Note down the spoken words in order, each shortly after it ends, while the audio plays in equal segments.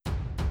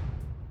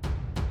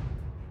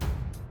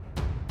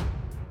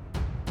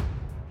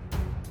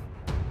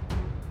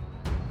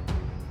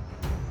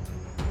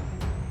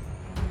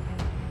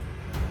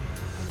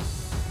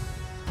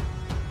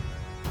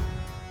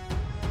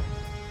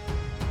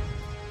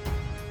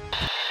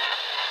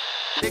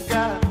They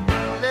got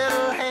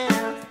little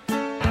hands,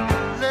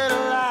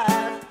 little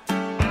eyes,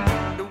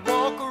 to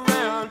walk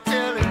around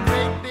telling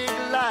great big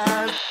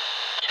lies.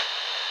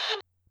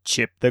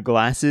 Chip the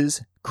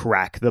glasses,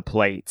 crack the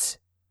plates.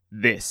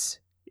 This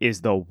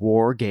is the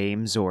War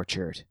Games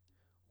Orchard.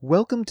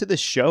 Welcome to the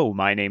show.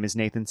 My name is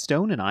Nathan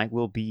Stone, and I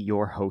will be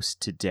your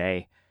host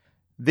today.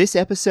 This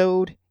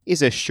episode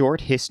is a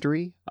short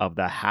history of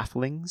the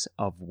Halflings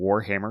of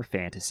Warhammer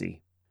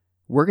Fantasy.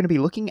 We're going to be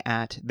looking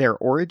at their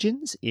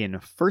origins in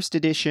 1st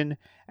edition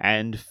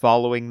and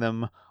following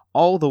them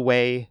all the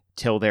way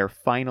till their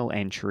final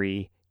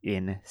entry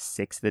in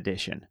 6th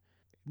edition.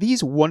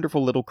 These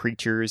wonderful little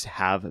creatures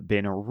have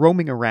been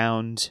roaming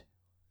around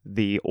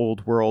the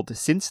old world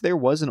since there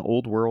was an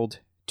old world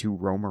to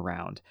roam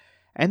around,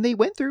 and they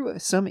went through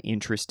some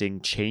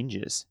interesting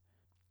changes.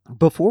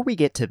 Before we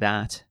get to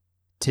that,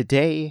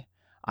 today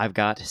I've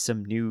got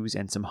some news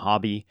and some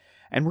hobby,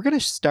 and we're going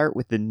to start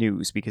with the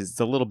news because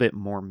it's a little bit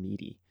more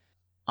meaty.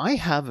 I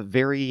have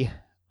very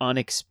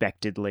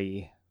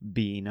unexpectedly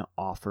been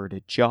offered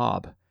a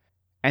job,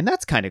 and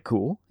that's kind of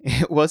cool.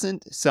 It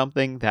wasn't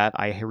something that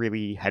I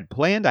really had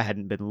planned. I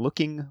hadn't been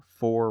looking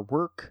for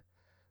work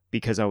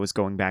because I was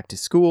going back to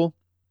school,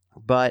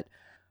 but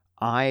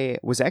I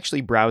was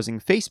actually browsing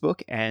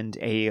Facebook, and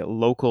a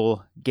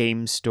local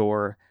game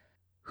store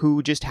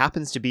who just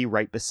happens to be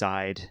right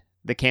beside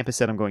the campus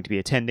that I'm going to be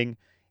attending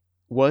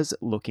was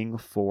looking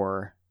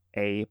for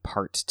a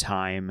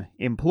part-time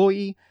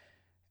employee,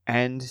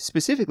 and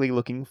specifically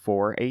looking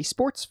for a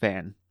sports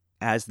fan,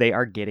 as they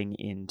are getting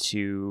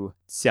into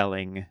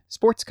selling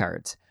sports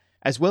cards,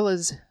 as well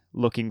as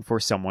looking for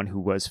someone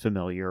who was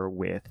familiar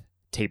with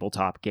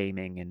tabletop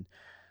gaming and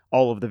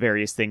all of the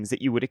various things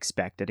that you would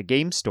expect at a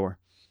game store.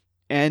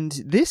 And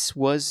this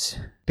was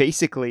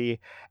basically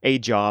a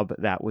job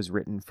that was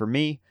written for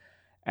me,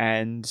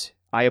 and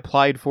I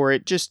applied for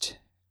it just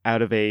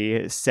out of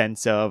a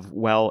sense of,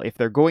 well, if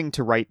they're going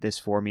to write this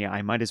for me,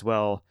 I might as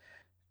well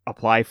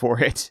apply for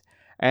it.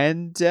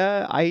 And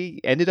I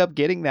ended up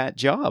getting that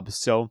job.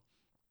 So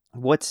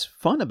what's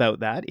fun about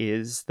that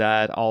is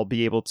that I'll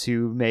be able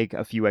to make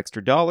a few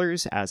extra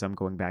dollars as I'm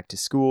going back to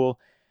school.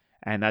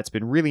 And that's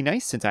been really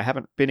nice since I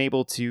haven't been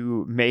able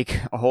to make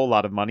a whole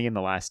lot of money in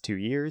the last 2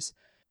 years.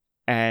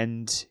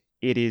 And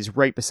it is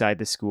right beside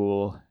the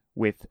school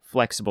with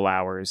flexible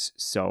hours,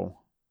 so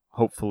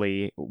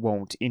hopefully it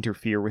won't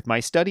interfere with my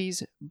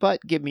studies,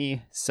 but give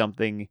me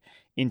something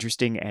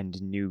interesting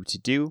and new to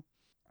do.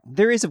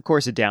 There is, of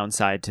course, a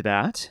downside to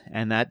that,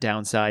 and that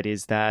downside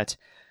is that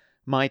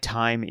my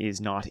time is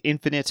not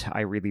infinite.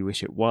 I really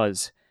wish it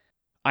was.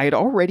 I had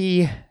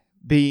already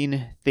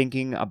been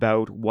thinking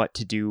about what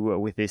to do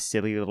with this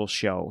silly little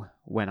show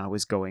when I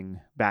was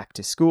going back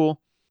to school,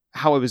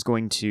 how I was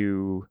going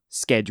to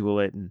schedule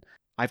it, and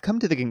I've come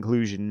to the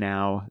conclusion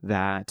now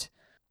that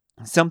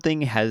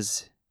something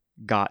has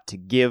got to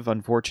give,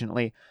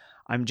 unfortunately.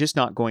 I'm just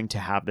not going to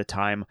have the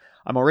time.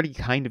 I'm already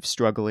kind of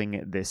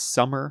struggling this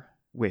summer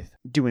with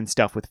doing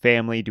stuff with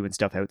family, doing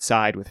stuff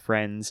outside with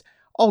friends,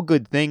 all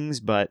good things,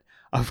 but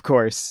of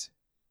course,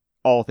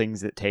 all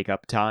things that take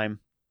up time.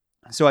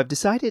 So I've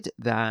decided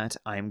that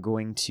I'm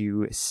going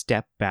to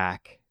step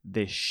back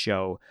this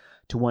show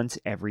to once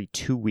every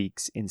 2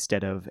 weeks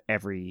instead of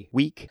every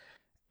week.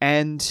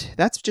 And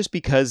that's just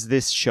because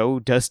this show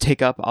does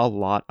take up a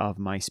lot of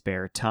my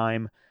spare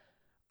time.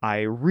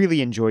 I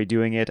really enjoy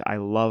doing it. I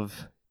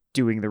love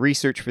doing the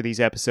research for these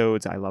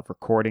episodes. I love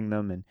recording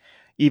them and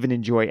even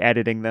enjoy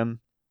editing them.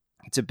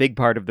 It's a big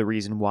part of the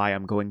reason why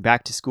I'm going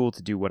back to school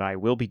to do what I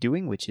will be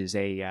doing, which is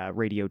a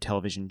radio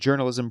television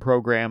journalism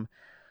program,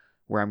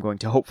 where I'm going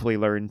to hopefully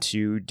learn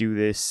to do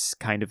this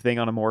kind of thing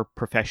on a more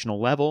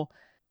professional level.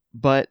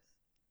 But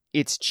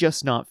it's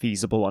just not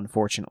feasible,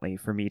 unfortunately,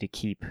 for me to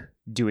keep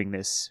doing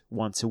this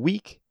once a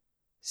week.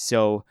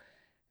 So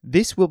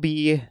this will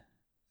be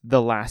the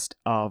last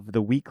of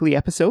the weekly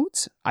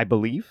episodes, I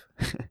believe.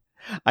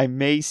 I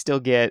may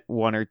still get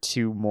 1 or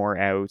 2 more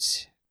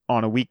out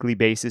on a weekly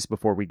basis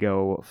before we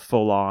go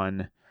full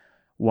on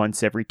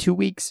once every 2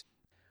 weeks.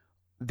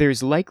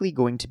 There's likely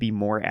going to be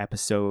more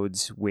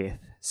episodes with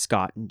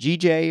Scott and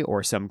GJ,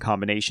 or some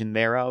combination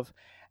thereof,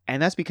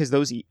 and that's because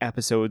those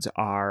episodes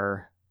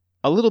are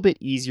a little bit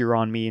easier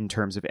on me in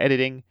terms of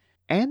editing,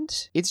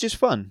 and it's just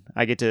fun.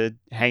 I get to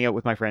hang out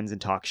with my friends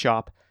and talk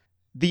shop.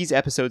 These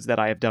episodes that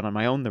I have done on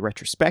my own, the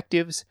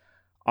retrospectives,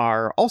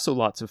 are also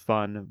lots of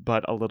fun,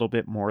 but a little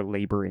bit more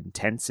labor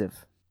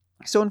intensive.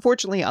 So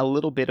unfortunately, a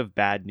little bit of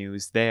bad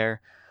news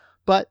there,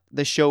 but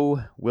the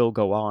show will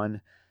go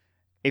on.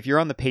 If you're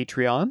on the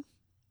Patreon,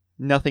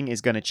 nothing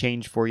is going to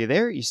change for you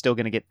there. You're still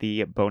going to get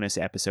the bonus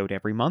episode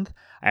every month.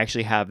 I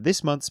actually have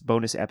this month's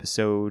bonus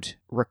episode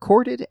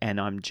recorded,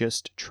 and I'm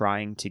just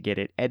trying to get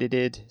it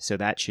edited, so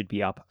that should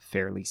be up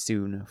fairly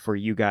soon for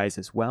you guys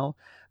as well.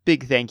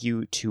 Big thank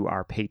you to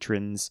our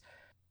patrons.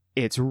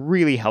 It's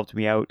really helped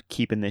me out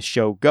keeping this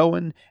show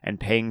going and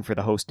paying for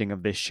the hosting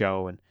of this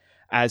show, and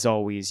as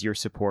always, your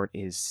support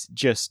is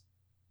just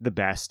the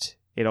best.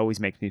 It always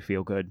makes me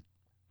feel good.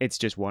 It's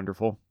just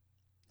wonderful.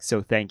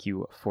 So thank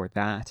you for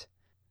that.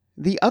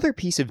 The other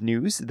piece of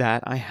news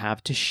that I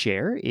have to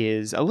share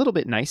is a little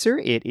bit nicer.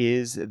 It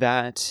is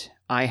that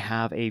I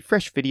have a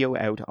fresh video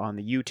out on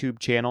the YouTube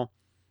channel.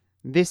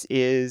 This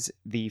is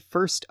the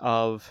first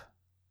of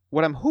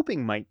what I'm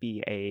hoping might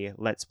be a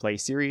Let's Play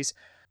series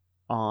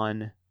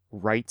on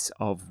Rights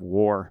of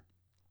War.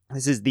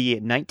 This is the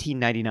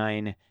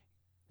 1999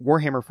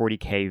 Warhammer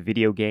 40k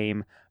video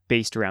game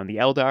based around the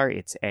Eldar.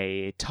 It's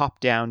a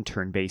top-down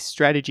turn-based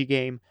strategy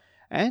game,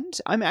 and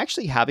I'm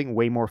actually having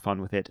way more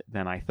fun with it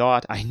than I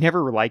thought. I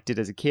never liked it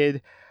as a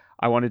kid.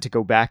 I wanted to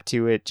go back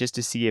to it just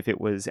to see if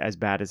it was as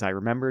bad as I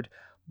remembered,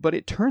 but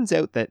it turns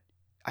out that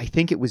I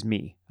think it was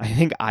me. I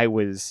think I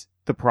was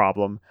the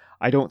problem.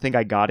 I don't think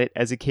I got it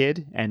as a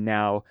kid, and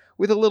now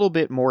with a little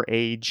bit more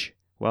age,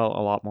 well,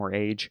 a lot more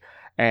age,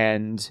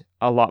 and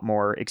a lot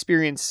more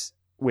experience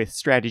with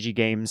strategy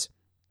games,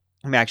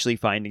 I'm actually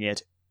finding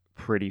it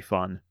pretty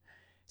fun.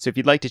 So if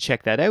you'd like to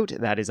check that out,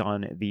 that is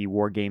on the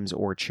War Games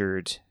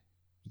Orchard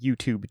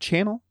YouTube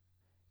channel.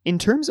 In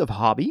terms of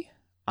hobby,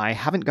 I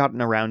haven't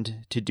gotten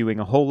around to doing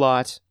a whole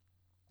lot.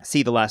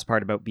 See the last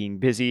part about being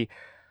busy,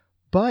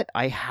 but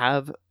I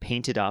have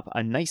painted up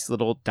a nice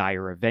little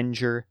Dire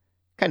Avenger,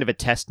 kind of a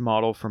test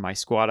model for my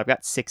squad. I've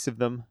got 6 of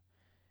them,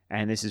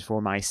 and this is for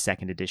my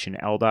 2nd edition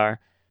Eldar.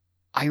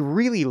 I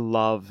really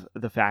love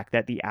the fact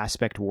that the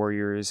Aspect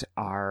Warriors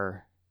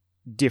are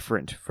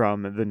different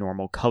from the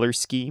normal color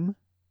scheme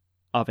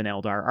of an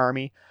Eldar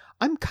army.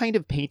 I'm kind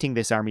of painting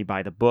this army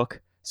by the book,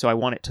 so I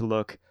want it to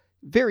look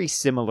very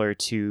similar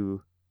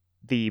to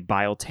the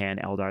Bile-Tan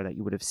Eldar that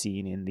you would have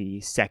seen in the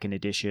 2nd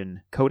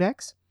edition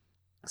Codex.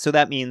 So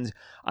that means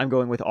I'm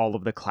going with all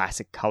of the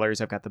classic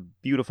colors. I've got the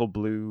beautiful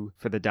blue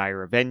for the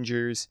Dire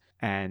Avengers,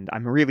 and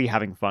I'm really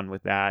having fun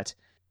with that.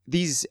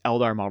 These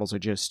Eldar models are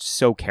just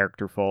so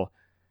characterful.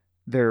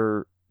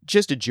 They're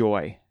just a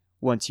joy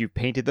once you've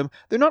painted them.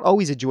 They're not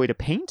always a joy to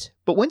paint,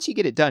 but once you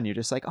get it done, you're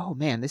just like, oh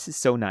man, this is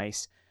so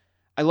nice.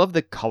 I love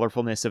the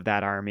colorfulness of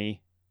that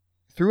army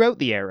throughout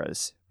the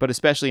eras, but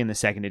especially in the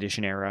 2nd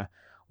edition era,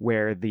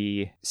 where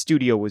the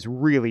studio was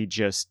really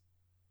just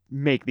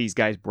make these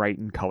guys bright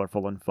and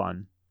colorful and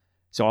fun.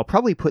 So I'll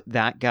probably put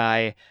that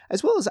guy,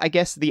 as well as I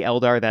guess the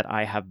Eldar that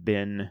I have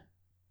been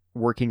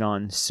working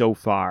on so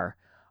far,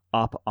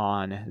 up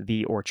on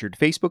the Orchard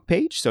Facebook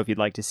page. So if you'd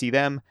like to see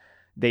them,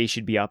 they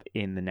should be up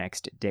in the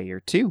next day or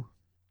two.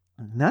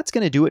 And that's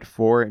going to do it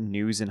for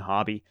news and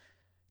hobby.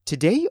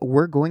 Today,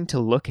 we're going to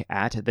look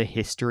at the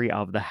history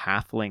of the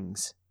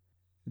Halflings.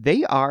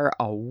 They are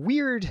a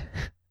weird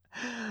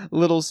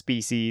little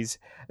species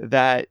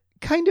that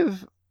kind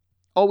of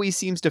always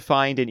seems to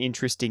find an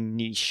interesting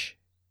niche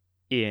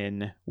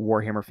in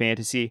Warhammer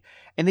Fantasy,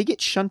 and they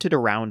get shunted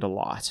around a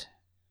lot,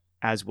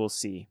 as we'll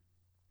see.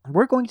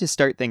 We're going to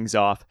start things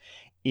off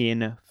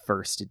in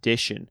 1st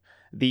edition,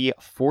 the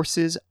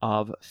Forces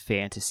of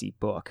Fantasy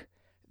book.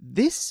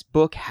 This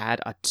book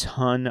had a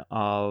ton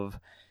of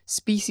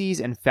species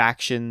and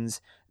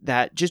factions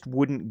that just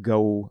wouldn't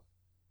go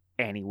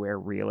anywhere,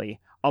 really.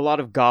 A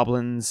lot of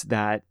goblins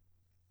that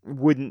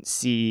wouldn't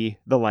see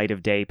the light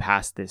of day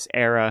past this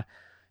era.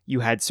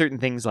 You had certain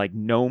things like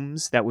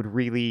gnomes that would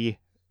really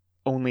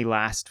only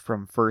last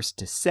from 1st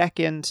to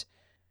 2nd,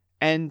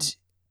 and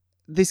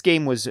this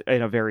game was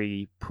in a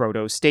very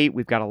proto state.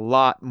 We've got a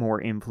lot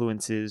more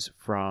influences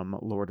from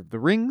Lord of the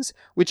Rings,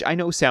 which I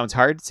know sounds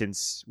hard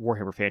since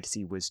Warhammer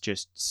Fantasy was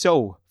just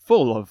so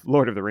full of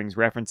Lord of the Rings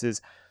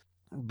references.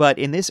 But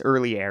in this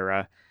early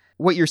era,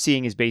 what you're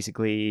seeing is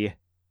basically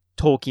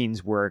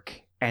Tolkien's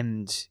work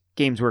and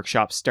Games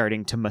Workshop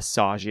starting to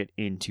massage it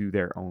into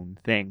their own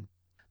thing.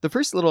 The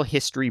first little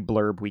history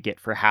blurb we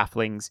get for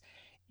Halflings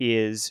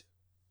is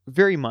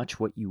very much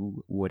what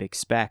you would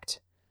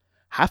expect.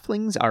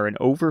 Halflings are an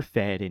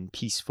overfed and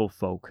peaceful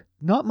folk,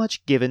 not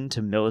much given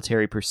to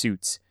military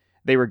pursuits.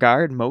 They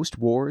regard most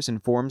wars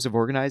and forms of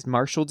organized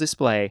martial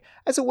display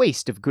as a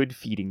waste of good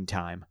feeding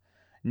time.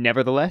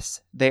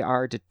 Nevertheless, they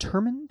are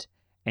determined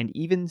and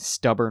even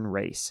stubborn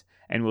race,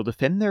 and will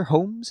defend their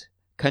homes,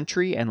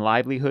 country, and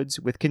livelihoods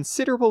with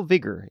considerable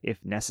vigor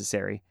if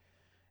necessary.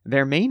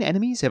 Their main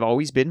enemies have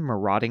always been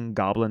marauding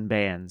goblin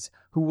bands,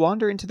 who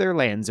wander into their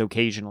lands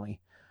occasionally.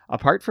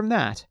 Apart from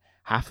that,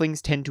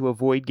 Halflings tend to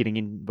avoid getting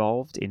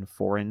involved in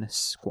foreign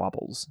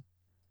squabbles.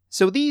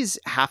 So these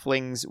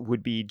Halflings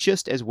would be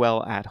just as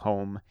well at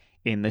home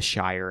in the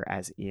Shire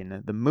as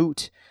in the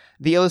Moot.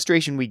 The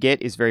illustration we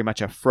get is very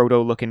much a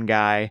Frodo-looking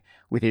guy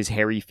with his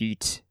hairy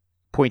feet,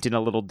 pointing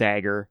a little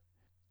dagger.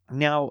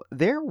 Now,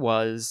 there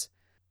was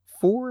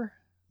 4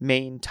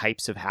 main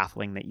types of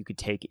Halfling that you could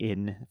take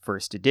in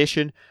 1st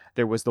edition.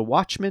 There was the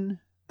Watchman,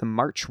 the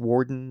March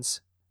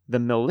Wardens, the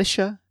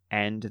Militia,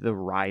 and the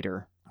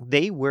Rider.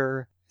 They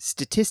were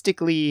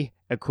statistically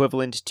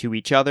equivalent to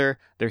each other.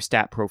 Their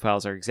stat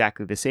profiles are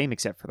exactly the same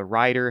except for the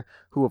Rider,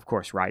 who of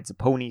course rides a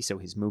pony, so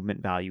his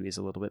movement value is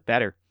a little bit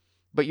better.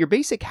 But your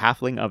basic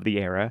Halfling of the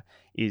era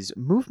is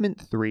Movement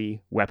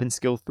 3, Weapon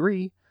Skill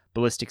 3,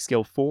 Ballistic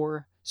Skill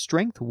 4,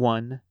 Strength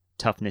 1,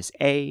 Toughness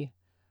A,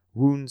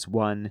 Wounds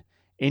 1,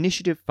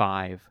 Initiative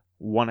 5,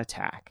 1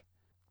 attack.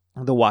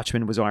 The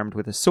Watchman was armed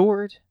with a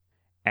sword,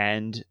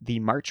 and the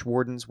March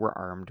Wardens were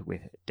armed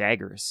with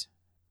daggers.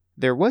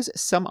 There was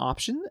some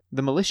option.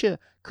 The militia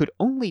could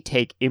only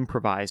take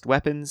improvised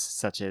weapons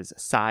such as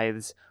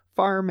scythes,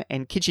 farm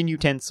and kitchen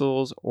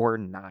utensils, or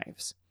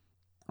knives.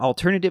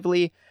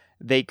 Alternatively,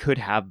 they could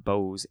have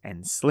bows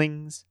and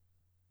slings.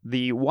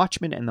 The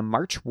Watchmen and the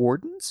March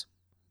Wardens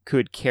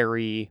could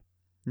carry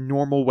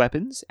normal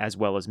weapons as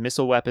well as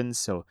missile weapons,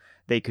 so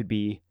they could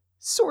be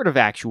sort of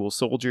actual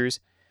soldiers.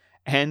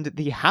 And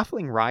the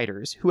Halfling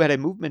Riders, who had a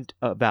movement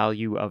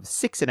value of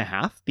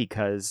 6.5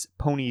 because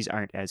ponies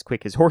aren't as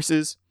quick as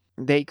horses,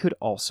 they could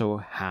also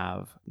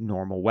have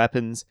normal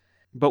weapons.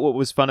 But what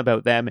was fun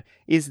about them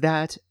is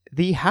that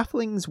the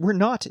Halflings were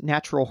not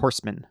natural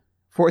horsemen.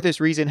 For this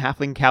reason,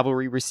 Halfling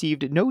Cavalry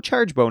received no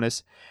charge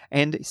bonus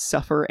and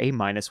suffer a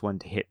 -1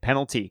 to hit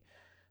penalty.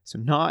 So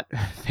not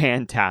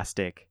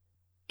fantastic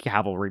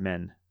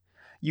cavalrymen.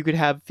 You could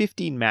have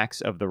 15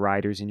 max of the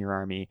Riders in your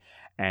army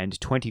and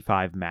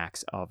 25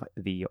 max of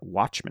the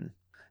Watchmen.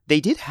 They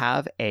did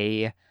have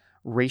a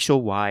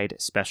racial-wide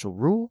special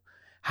rule.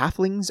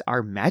 Halflings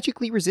are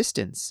magically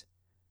resistant,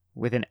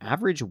 with an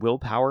average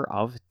willpower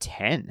of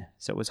 10,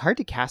 so it was hard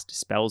to cast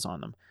spells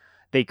on them.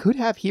 They could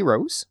have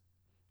heroes,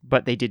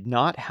 but they did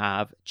not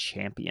have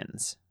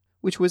champions,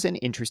 which was an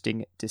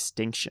interesting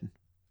distinction.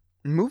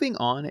 Moving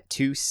on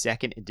to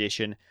 2nd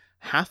edition,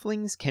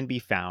 Halflings can be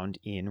found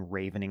in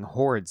ravening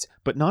hordes,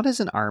 but not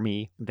as an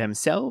army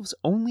themselves,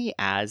 only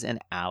as an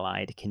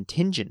allied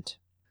contingent.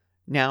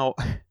 Now,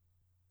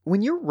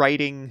 when you're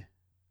writing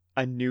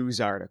a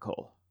news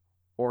article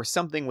or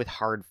something with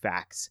hard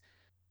facts,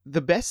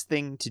 the best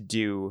thing to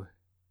do,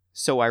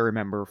 so I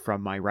remember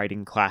from my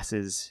writing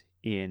classes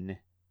in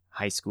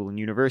high school and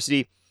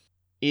university,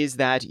 is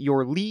that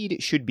your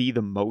lead should be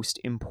the most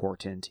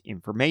important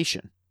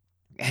information.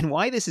 And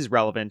why this is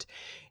relevant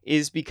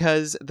is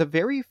because the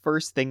very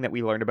first thing that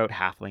we learned about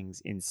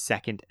Halflings in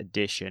 2nd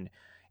edition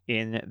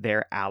in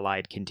their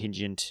allied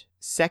contingent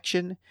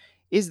section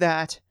is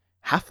that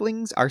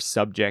Halflings are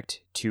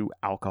subject to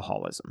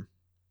alcoholism.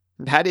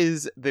 That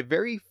is the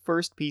very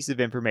first piece of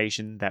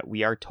information that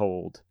we are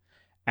told,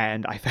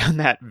 and I found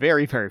that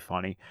very, very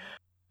funny.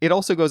 It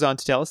also goes on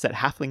to tell us that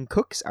Halfling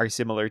cooks are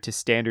similar to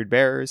standard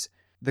bearers.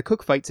 The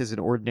cook fights as an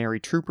ordinary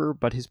trooper,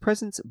 but his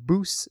presence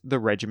boosts the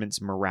regiment's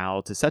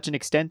morale to such an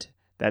extent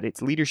that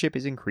its leadership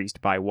is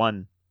increased by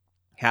 1.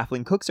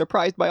 Halfling cooks are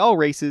prized by all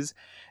races.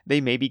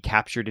 They may be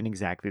captured in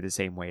exactly the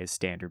same way as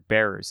standard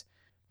bearers.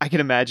 I can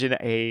imagine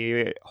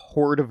a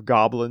horde of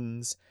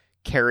goblins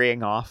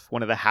carrying off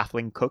one of the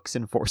Halfling cooks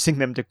and forcing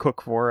them to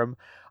cook for him.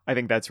 I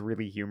think that's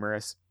really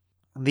humorous.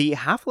 The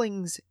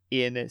Halflings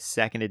in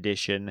 2nd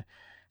edition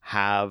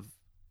have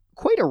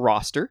quite a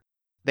roster.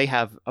 They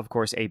have, of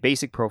course, a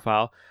basic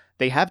profile.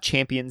 They have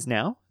champions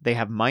now. They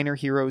have minor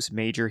heroes,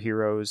 major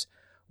heroes,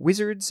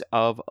 wizards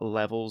of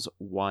levels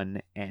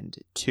 1 and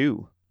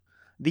 2.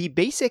 The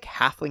basic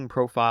Halfling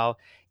profile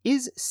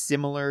is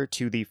similar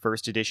to the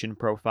 1st edition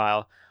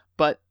profile,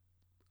 but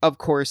of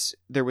course,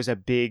 there was a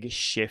big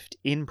shift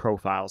in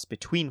profiles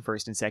between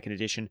 1st and 2nd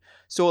edition,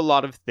 so a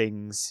lot of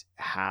things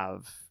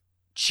have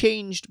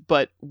changed,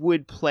 but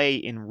would play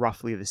in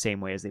roughly the same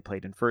way as they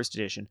played in 1st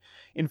edition.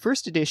 In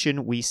 1st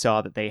edition, we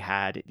saw that they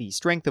had the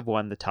strength of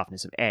 1, the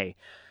toughness of A.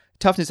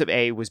 Toughness of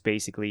A was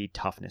basically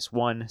toughness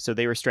 1, so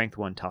they were strength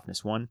 1,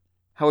 toughness 1.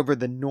 However,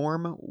 the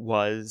norm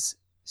was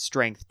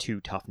strength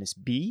 2, toughness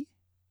B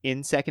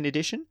in 2nd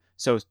edition,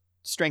 so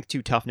strength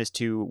 2, toughness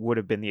 2 would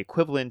have been the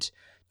equivalent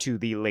to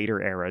the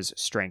later era's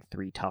strength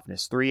 3,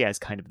 toughness 3 as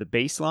kind of the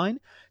baseline.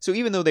 So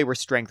even though they were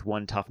strength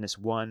 1, toughness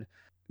 1,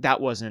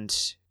 that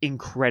wasn't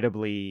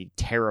incredibly,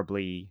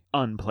 terribly,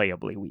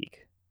 unplayably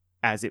weak,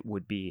 as it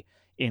would be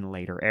in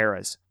later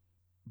eras.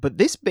 But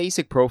this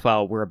basic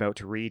profile we're about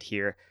to read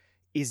here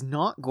is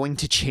not going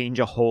to change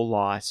a whole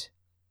lot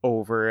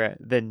over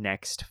the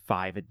next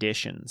 5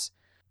 editions.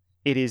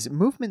 It is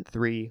movement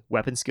 3,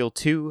 weapon skill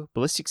 2,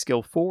 ballistic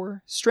skill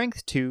 4,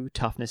 strength 2,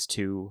 toughness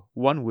 2,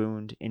 1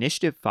 wound,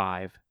 initiative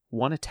 5,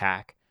 1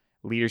 attack,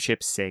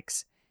 leadership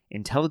 6,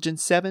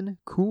 intelligence 7,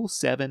 cool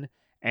 7,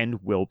 and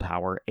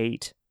willpower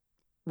 8.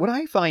 What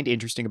I find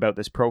interesting about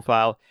this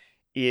profile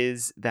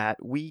is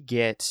that we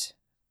get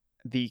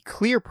the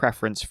clear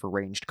preference for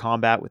ranged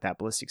combat with that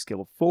ballistic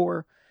skill of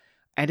 4,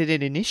 and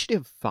an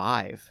initiative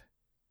 5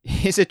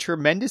 is a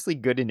tremendously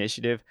good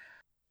initiative.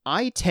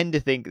 I tend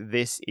to think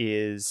this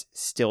is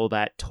still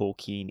that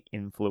Tolkien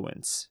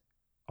influence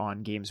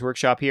on Games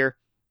Workshop here,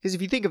 because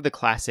if you think of the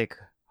classic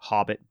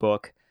Hobbit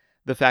book,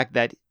 the fact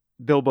that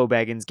Bilbo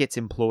Baggins gets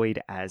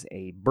employed as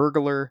a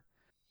burglar,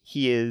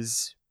 he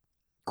is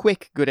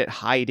quick, good at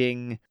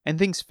hiding, and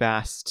thinks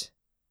fast.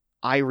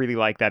 I really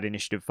like that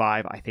initiative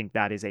 5. I think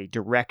that is a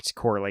direct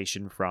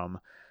correlation from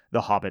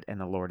The Hobbit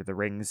and The Lord of the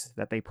Rings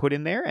that they put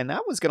in there, and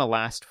that was going to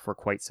last for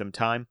quite some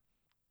time.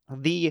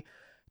 The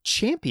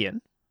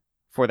champion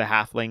for the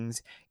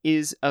Halflings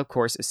is, of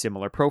course, a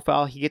similar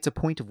profile. He gets a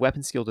point of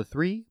weapon skill to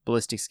 3,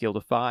 ballistic skill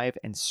to 5,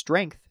 and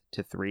strength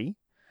to 3.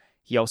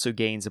 He also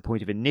gains a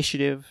point of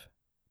initiative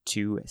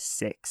to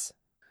 6.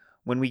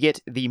 When we get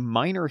the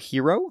minor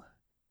hero,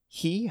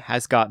 He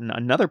has gotten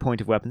another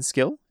point of weapon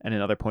skill and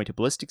another point of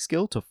ballistic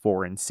skill to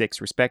 4 and 6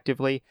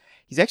 respectively.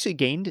 He's actually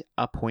gained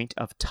a point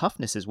of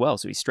toughness as well,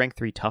 so he's strength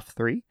 3, tough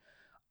 3,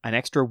 an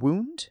extra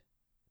wound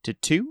to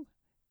 2,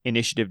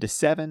 initiative to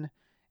 7,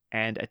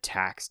 and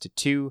attacks to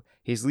 2.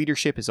 His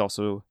leadership is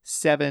also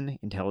 7,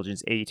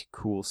 intelligence 8,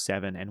 cool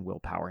 7, and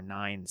willpower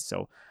 9,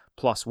 so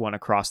 +1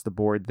 across the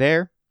board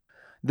there.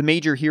 The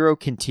major hero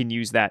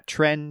continues that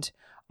trend,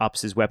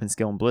 ups his weapon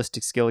skill and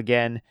ballistic skill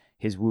again.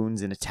 His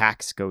wounds and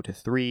attacks go to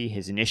 3,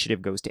 his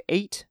initiative goes to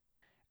 8,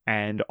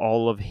 and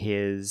all of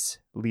his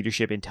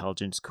leadership,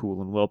 intelligence,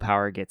 cool, and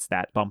willpower gets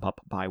that bump up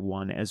by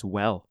 1 as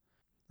well.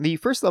 The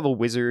first level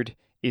wizard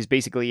is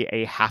basically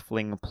a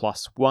halfling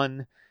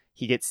 +1.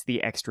 He gets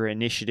the extra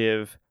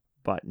initiative,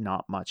 but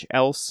not much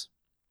else.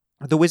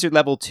 The wizard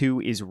level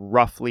 2 is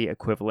roughly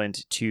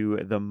equivalent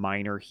to the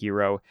minor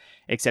hero,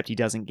 except he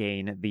doesn't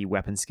gain the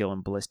weapon skill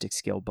and ballistic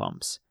skill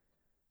bumps.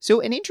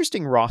 So an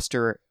interesting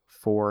roster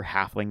for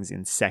halflings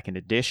in 2nd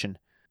edition.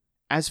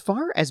 As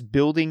far as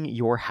building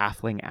your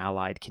halfling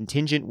allied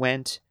contingent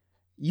went,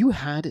 you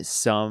had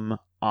some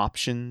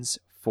options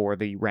for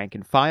the rank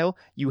and file.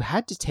 You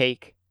had to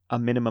take a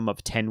minimum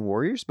of 10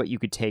 warriors, but you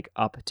could take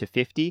up to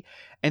 50,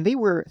 and they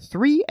were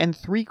 3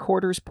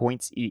 3/4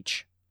 points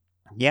each.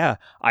 Yeah,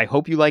 I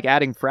hope you like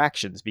adding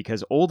fractions,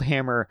 because Old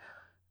Hammer,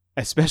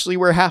 especially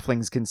where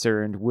halfling's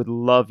concerned, would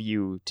love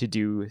you to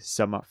do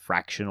some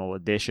fractional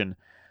addition.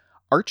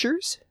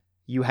 Archers,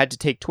 you had to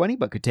take 20,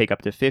 but could take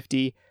up to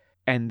 50,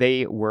 and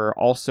they were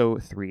also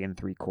 3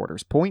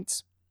 3/4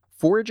 points.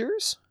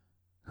 Foragers,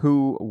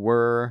 who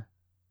were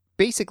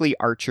basically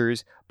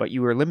archers, but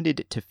you were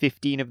limited to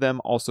 15 of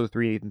them, also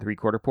 3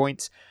 3/4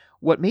 points.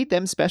 What made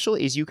them special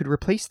is you could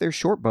replace their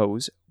short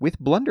bows with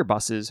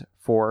blunderbusses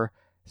for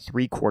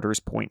 3/4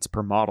 points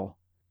per model.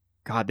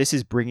 God, this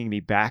is bringing me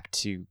back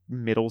to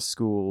middle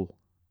school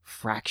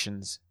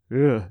fractions.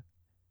 Ugh,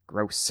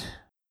 gross.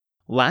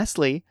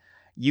 Lastly,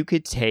 you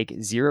could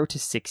take 0 to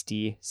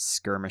 60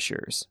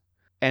 skirmishers.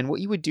 And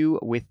what you would do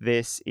with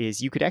this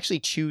is you could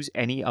actually choose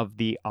any of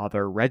the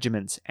other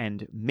regiments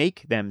and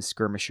make them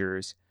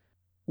skirmishers,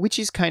 which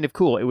is kind of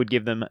cool. It would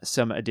give them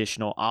some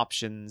additional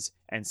options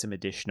and some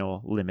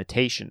additional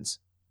limitations.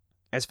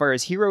 As far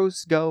as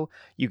heroes go,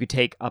 you could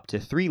take up to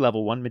 3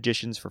 level 1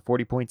 magicians for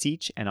 40 points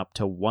each, and up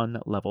to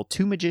 1 level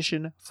 2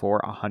 magician for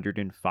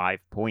 105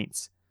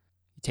 points.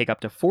 You take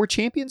up to 4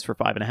 champions for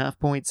 5.5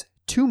 points,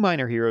 2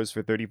 minor heroes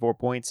for 34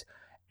 points,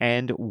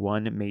 and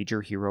 1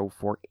 major hero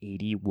for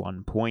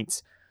 81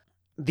 points.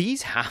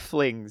 These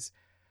halflings,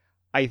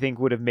 I think,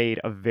 would have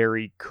made a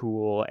very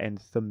cool and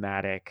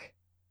thematic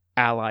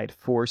allied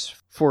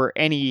force for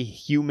any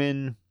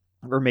human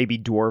or maybe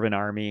dwarven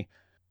army.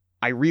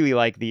 I really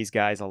like these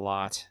guys a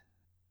lot.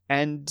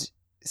 And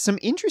some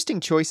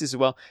interesting choices as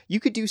well. You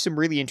could do some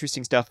really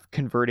interesting stuff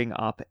converting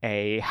up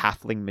a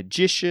halfling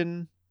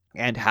magician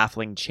and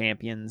halfling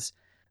champions.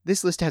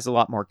 This list has a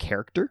lot more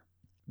character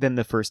than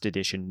the 1st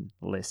edition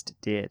list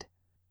did.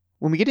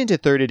 When we get into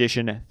 3rd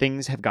edition,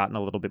 things have gotten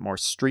a little bit more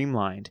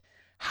streamlined.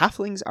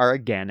 Halflings are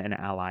again an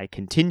ally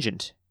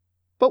contingent,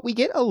 but we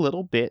get a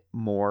little bit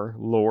more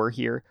lore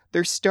here.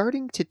 They're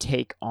starting to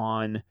take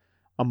on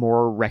a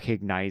more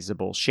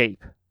recognizable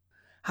shape.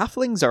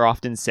 Halflings are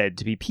often said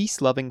to be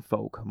peace-loving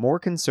folk, more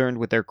concerned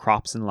with their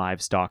crops and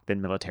livestock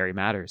than military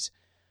matters.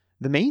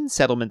 The main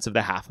settlements of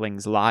the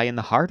halflings lie in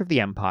the heart of the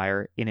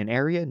Empire in an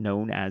area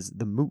known as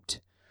the Moot.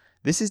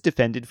 This is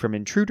defended from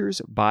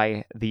intruders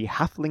by the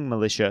halfling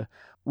militia,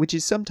 which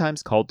is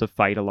sometimes called to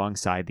fight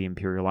alongside the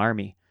Imperial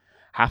Army.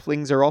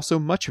 Halflings are also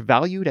much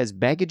valued as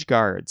baggage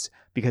guards,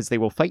 because they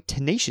will fight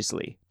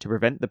tenaciously to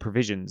prevent the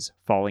provisions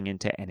falling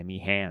into enemy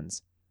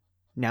hands.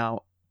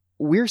 Now,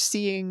 we're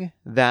seeing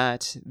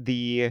that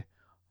the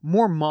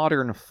more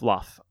modern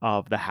fluff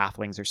of the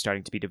halflings are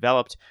starting to be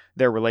developed,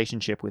 their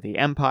relationship with the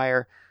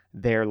Empire,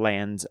 their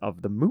lands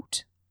of the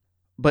Moot.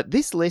 But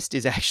this list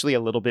is actually a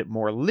little bit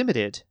more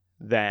limited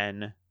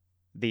than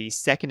the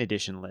 2nd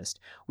edition list.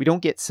 We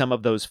don't get some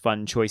of those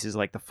fun choices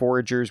like the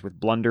foragers with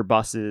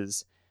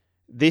blunderbusses.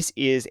 This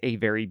is a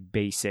very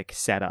basic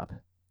setup.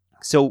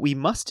 So we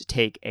must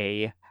take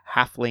a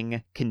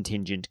halfling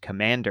contingent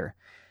commander.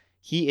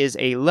 He is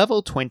a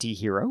level 20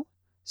 hero,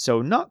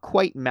 so not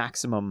quite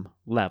maximum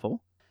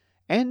level.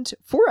 And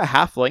for a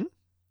halfling,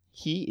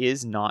 he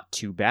is not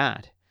too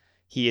bad.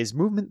 He is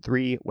movement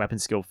 3, weapon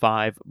skill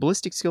 5,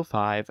 ballistic skill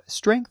 5,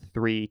 strength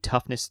 3,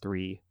 toughness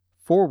 3,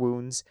 4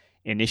 wounds,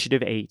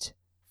 initiative 8,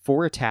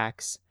 4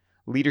 attacks,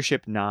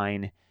 leadership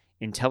 9,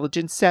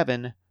 intelligence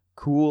 7,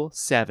 cool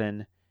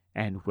 7,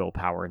 and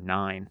willpower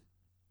 9.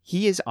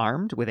 He is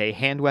armed with a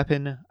hand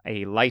weapon,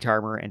 a light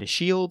armor, and a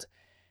shield,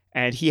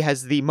 and he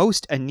has the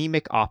most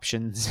anemic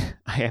options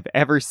I have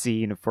ever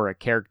seen for a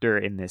character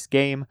in this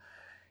game.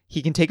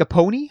 He can take a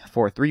pony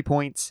for 3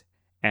 points,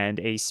 and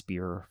a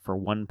spear for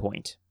 1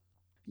 point.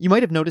 You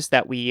might have noticed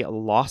that we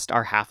lost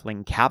our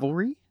halfling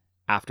cavalry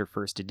after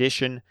 1st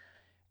edition,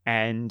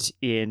 and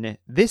in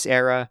this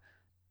era,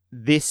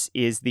 this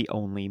is the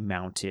only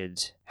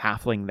mounted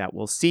halfling that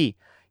we'll see.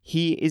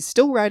 He is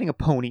still riding a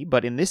pony,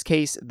 but in this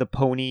case, the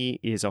pony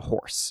is a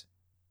horse.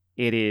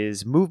 It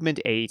is movement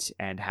 8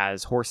 and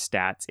has horse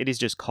stats. It is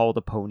just called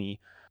a pony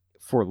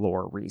for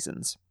lore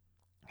reasons.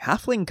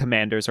 Halfling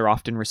commanders are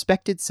often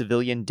respected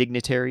civilian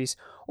dignitaries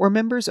or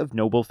members of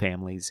noble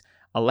families,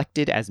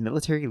 elected as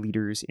military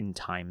leaders in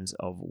times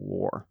of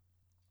war.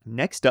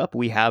 Next up,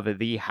 we have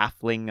the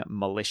Halfling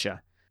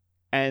Militia.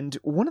 And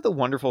one of the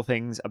wonderful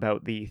things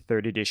about the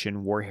 3rd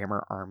edition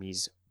Warhammer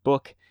Armies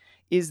book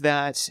is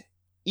that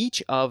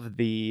each of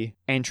the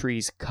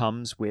entries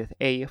comes with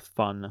a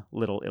fun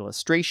little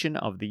illustration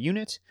of the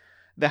unit.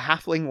 The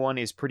Halfling one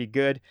is pretty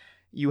good.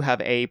 You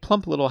have a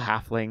plump little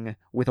halfling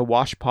with a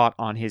washpot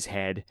on his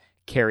head,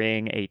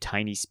 carrying a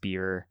tiny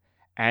spear,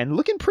 and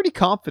looking pretty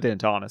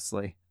confident,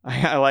 honestly.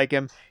 I like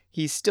him.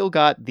 He's still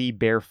got the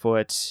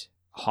barefoot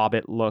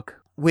hobbit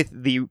look with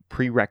the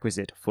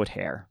prerequisite foot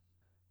hair.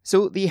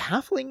 So the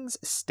Halfling's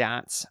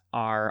stats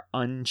are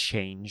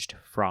unchanged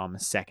from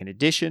 2nd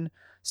edition.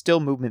 Still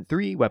movement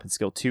 3, weapon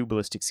skill 2,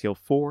 ballistic skill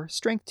 4,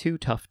 strength 2,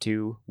 tough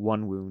 2,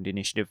 1 wound,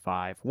 initiative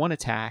 5, 1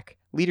 attack,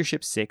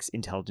 leadership 6,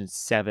 intelligence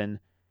 7,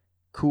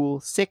 cool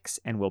 6,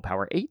 and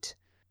willpower 8.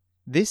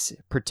 This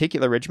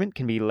particular regiment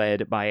can be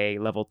led by a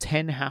level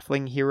 10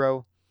 Halfling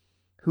hero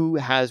who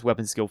has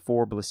weapon skill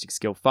 4, ballistic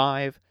skill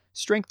 5,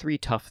 strength 3,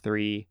 tough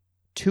 3,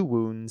 2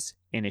 wounds,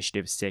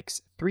 initiative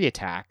 6, 3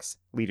 attacks,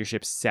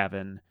 leadership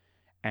 7,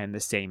 and the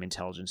same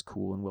intelligence,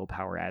 cool, and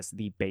willpower as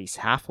the base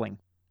Halfling.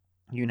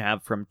 You can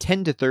have from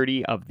 10 to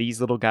 30 of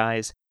these little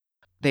guys.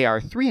 They are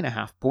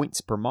 3.5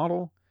 points per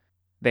model.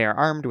 They are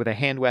armed with a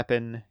hand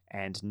weapon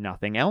and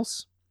nothing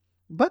else.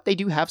 But they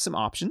do have some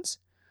options.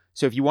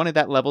 So if you wanted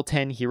that level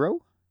 10 hero,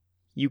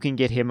 you can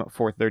get him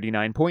for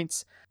 39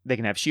 points. They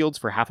can have shields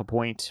for half a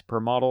point per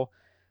model,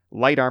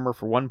 light armor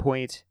for 1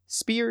 point,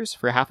 spears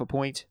for half a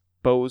point,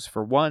 bows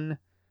for 1,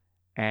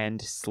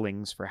 and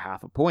slings for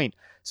half a point.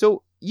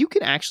 So you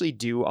can actually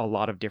do a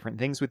lot of different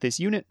things with this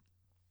unit.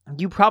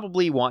 You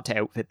probably want to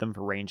outfit them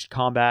for ranged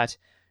combat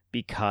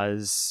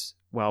because,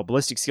 well,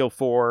 ballistic skill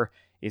 4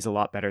 is a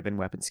lot better than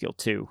weapon skill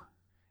 2.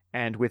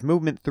 And with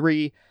movement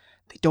 3,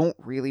 they don't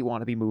really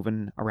want to be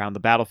moving around the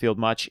battlefield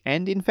much,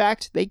 and in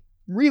fact, they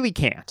really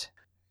can't.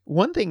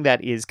 One thing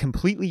that is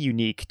completely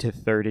unique to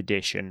 3rd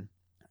edition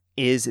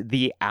is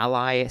the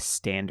ally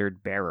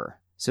standard bearer.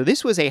 So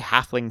this was a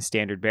Halfling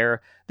standard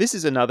bearer. This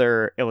is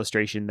another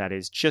illustration that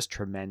is just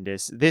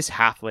tremendous. This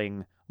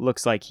Halfling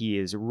looks like he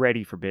is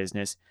ready for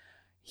business.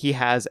 He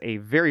has a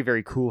very,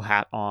 very cool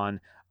hat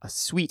on, a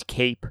sweet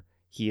cape.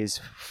 He is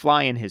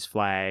flying his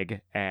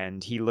flag,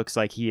 and he looks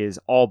like he is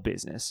all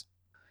business.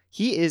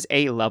 He is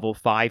a level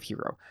 5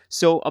 hero,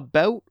 so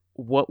about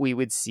what we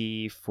would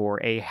see for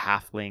a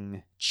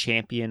Halfling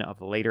champion of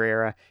the later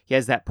era. He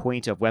has that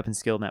point of weapon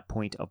skill and that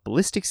point of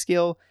ballistic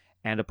skill,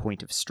 and a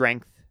point of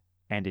strength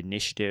and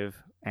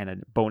initiative and a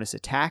bonus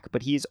attack,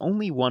 but he is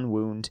only 1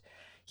 wound.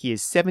 He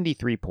is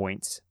 73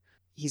 points.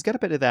 He's got a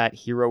bit of that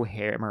hero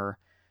hammer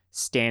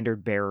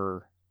standard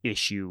bearer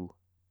issue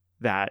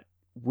that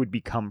would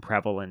become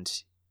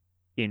prevalent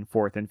in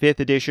 4th and 5th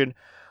edition.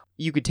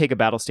 You could take a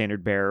battle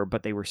standard bearer,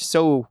 but they were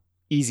so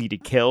easy to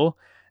kill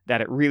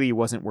that it really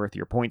wasn't worth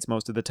your points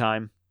most of the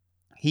time.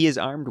 He is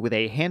armed with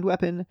a hand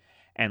weapon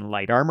and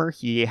light armor.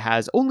 He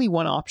has only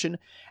one option,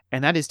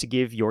 and that is to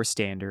give your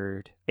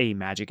standard a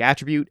magic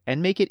attribute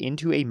and make it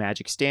into a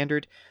magic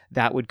standard.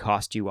 That would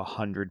cost you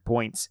 100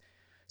 points.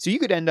 So you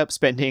could end up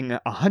spending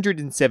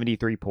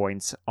 173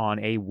 points on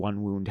a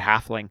 1 wound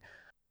Halfling.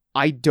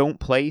 I don't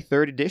play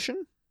 3rd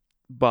edition,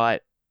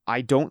 but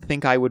I don't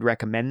think I would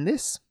recommend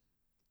this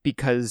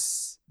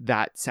because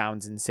that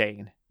sounds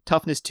insane.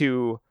 Toughness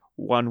 2,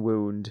 1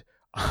 wound,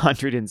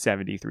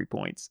 173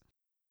 points.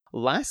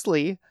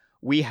 Lastly,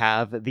 we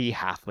have the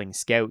Halfling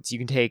Scouts. You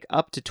can take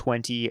up to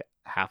 20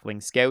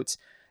 Halfling Scouts.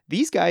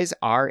 These guys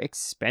are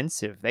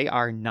expensive. They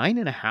are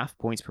 9.5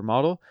 points per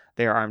model.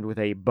 They are armed with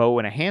a bow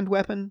and a hand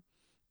weapon.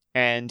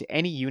 And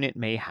any unit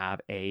may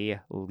have a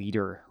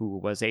leader who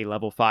was a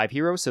level 5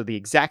 hero, so the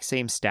exact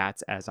same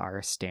stats as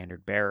our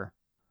standard bearer.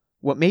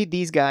 What made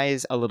these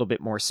guys a little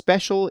bit more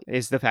special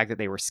is the fact that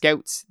they were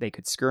scouts, they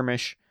could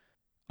skirmish.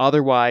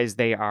 Otherwise,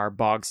 they are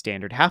bog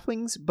standard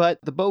Halflings, but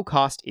the bow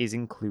cost is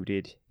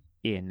included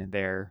in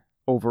their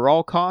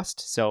overall cost,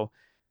 so,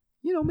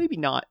 maybe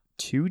not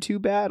too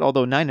bad,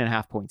 although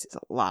 9.5 points is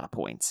a lot of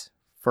points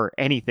for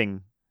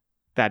anything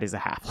that is a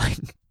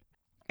Halfling.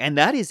 And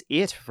that is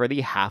it for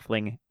the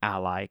Halfling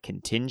ally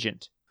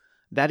contingent.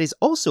 That is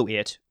also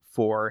it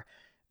for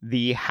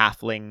the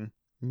Halfling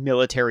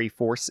military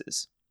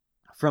forces.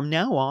 From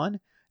now on,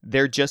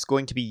 they're just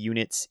going to be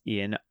units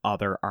in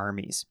other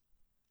armies.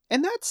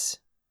 And that's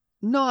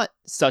not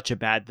such a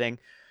bad thing.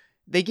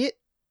 They get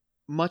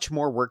much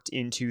more worked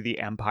into the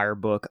Empire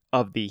book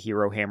of the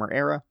Hero Hammer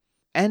era.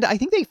 And I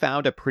think they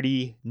found a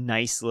pretty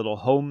nice little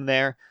home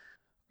there.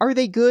 Are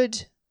they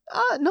good?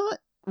 Not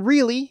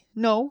really,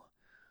 no.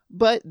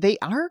 But they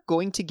are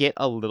going to get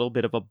a little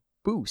bit of a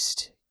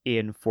boost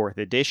in 4th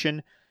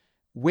edition,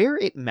 where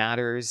it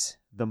matters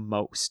the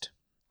most.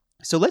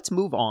 So let's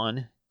move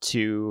on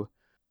to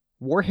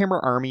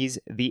Warhammer Armies: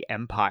 The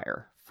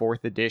Empire,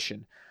 4th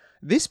edition.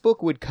 This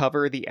book would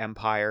cover the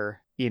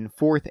Empire in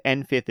 4th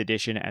and 5th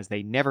edition, as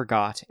they never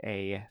got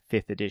a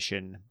 5th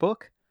edition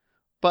book,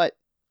 but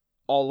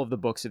all of the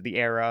books of the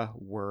era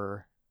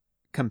were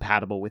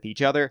compatible with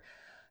each other.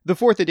 The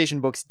 4th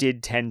edition books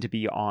did tend to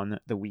be on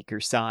the weaker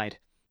side.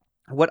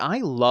 What I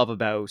love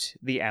about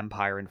the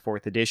Empire in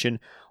 4th edition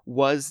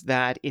was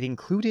that it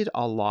included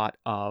a lot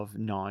of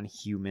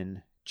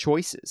non-human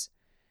choices.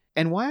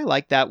 And why I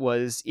like that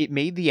was it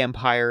made the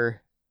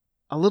Empire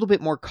a little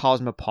bit more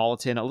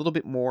cosmopolitan, a little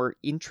bit more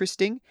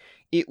interesting.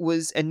 It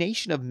was a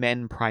nation of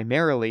men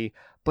primarily,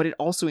 but it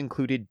also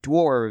included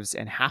dwarves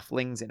and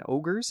halflings and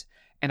ogres,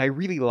 and I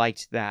really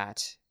liked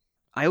that.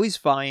 I always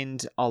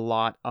find a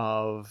lot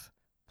of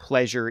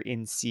pleasure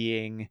in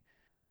seeing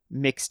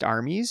mixed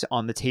armies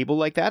on the table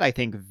like that. I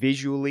think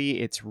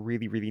visually it's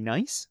really, really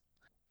nice.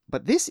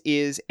 But this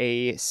is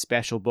a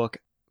special book,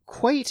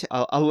 quite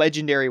a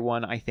legendary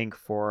one, I think,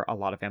 for a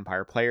lot of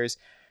Empire players.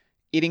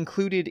 It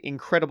included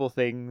incredible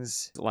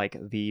things like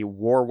the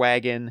war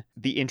wagon,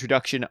 the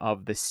introduction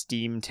of the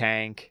steam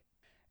tank,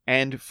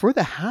 and for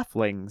the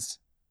halflings,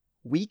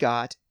 we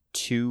got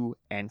 2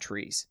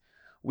 entries.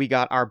 We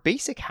got our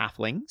basic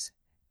halflings,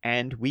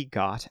 and we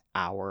got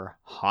our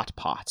hot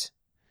pot.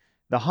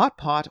 The hot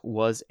pot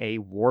was a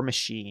war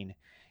machine.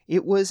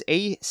 It was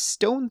a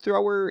stone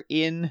thrower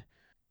in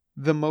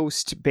the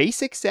most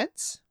basic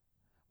sense.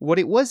 What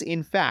it was,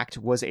 in fact,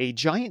 was a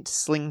giant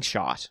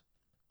slingshot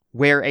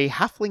where a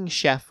halfling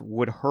chef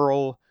would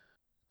hurl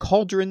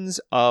cauldrons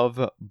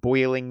of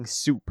boiling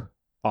soup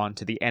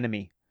onto the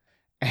enemy.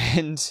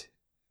 And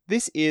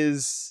this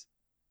is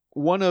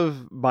one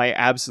of my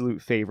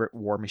absolute favorite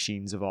war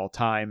machines of all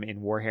time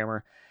in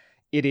Warhammer.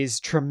 It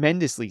is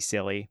tremendously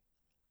silly.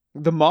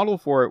 The model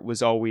for it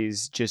was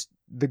always just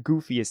the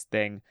goofiest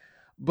thing,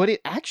 but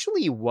it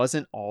actually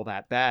wasn't all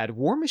that bad.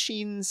 War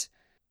machines,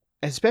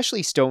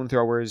 especially stone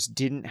throwers,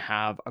 didn't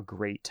have a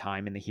great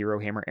time in the Hero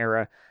Hammer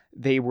era.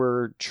 They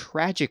were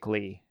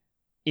tragically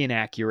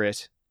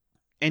inaccurate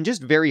and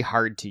just very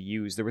hard to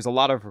use. There was a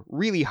lot of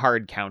really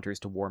hard counters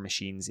to war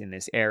machines in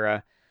this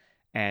era,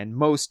 and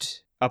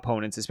most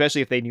opponents,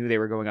 especially if they knew they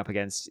were going up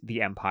against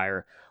the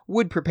Empire,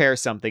 would prepare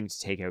something to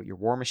take out your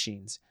war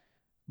machines.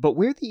 But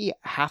where the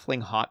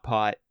halfling hot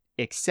pot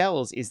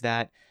excels is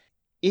that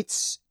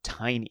it's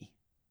tiny.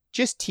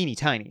 Just teeny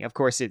tiny. Of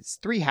course, it's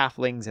 3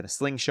 halflings and a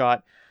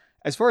slingshot.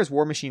 As far as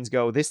war machines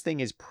go, this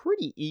thing is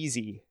pretty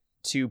easy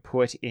to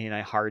put in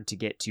a hard to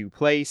get to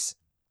place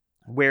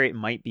where it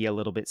might be a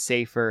little bit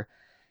safer.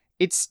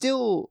 It's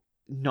still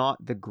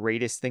not the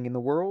greatest thing in the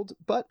world,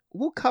 but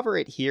we'll cover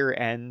it here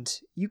and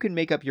you can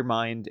make up your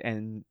mind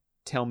and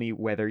tell me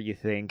whether you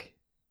think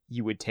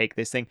you would take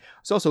this thing.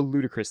 It's also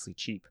ludicrously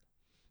cheap.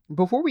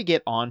 Before we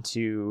get on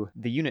to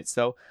the units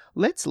though,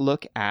 let's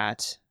look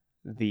at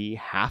the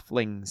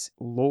halflings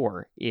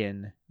lore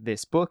in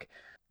this book.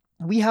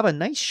 We have a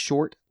nice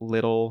short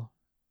little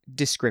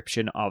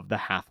description of the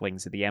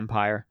halflings of the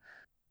Empire.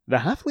 The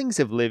halflings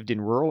have lived in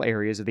rural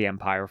areas of the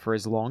Empire for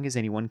as long as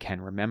anyone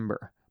can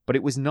remember, but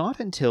it was not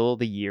until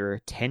the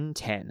year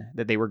 1010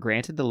 that they were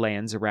granted the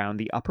lands around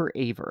the Upper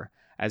Aver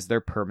as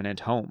their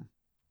permanent home.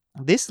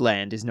 This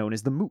land is known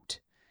as the Moot,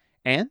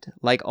 and,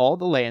 like all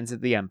the lands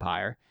of the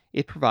Empire,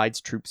 it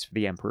provides troops for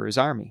the Emperor's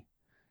army.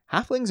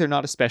 Halflings are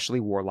not especially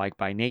warlike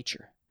by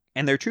nature,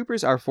 and their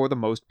troopers are for the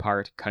most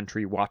part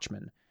country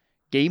watchmen,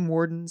 game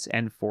wardens,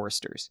 and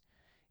foresters.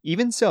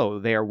 Even so,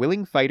 they are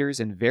willing fighters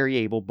and very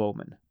able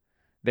bowmen.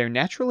 Their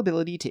natural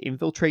ability to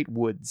infiltrate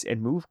woods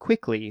and move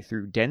quickly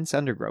through dense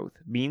undergrowth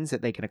means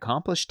that they can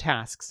accomplish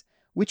tasks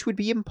which would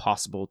be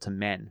impossible to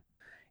men.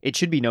 It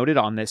should be noted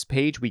on this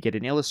page we get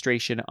an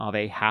illustration of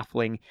a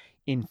halfling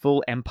in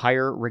full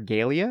Empire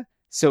regalia,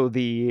 so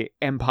the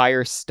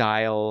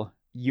Empire-style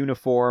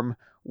uniform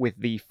with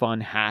the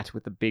fun hat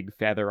with the big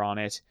feather on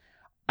it.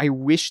 I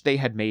wish they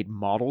had made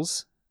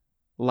models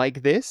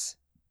like this.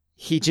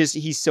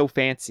 He's so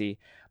fancy.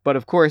 But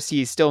of course,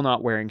 he's still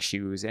not wearing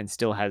shoes and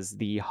still has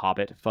the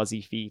Hobbit fuzzy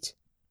feet.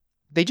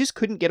 They just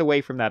couldn't get away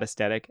from that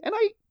aesthetic, and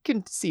I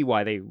can see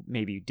why they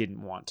maybe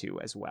didn't want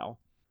to as well.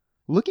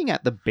 Looking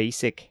at the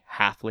basic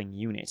halfling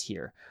unit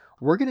here,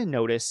 we're going to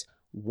notice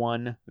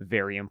one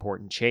very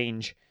important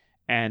change,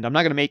 and I'm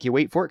not going to make you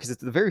wait for it because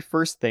it's the very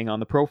first thing on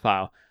the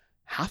profile.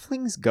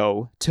 Halflings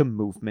go to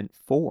movement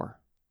 4.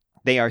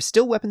 They are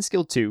still weapon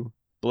skill 2,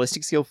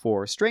 ballistic skill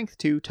 4, strength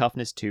 2,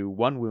 toughness 2,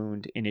 1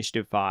 wound,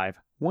 initiative 5,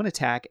 1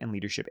 attack, and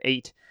leadership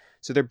 8.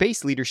 So their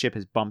base leadership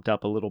has bumped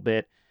up a little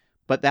bit,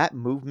 but that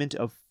movement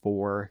of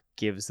 4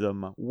 gives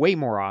them way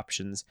more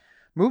options.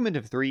 Movement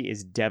of 3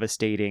 is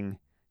devastating.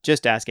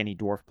 Just ask any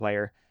dwarf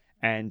player.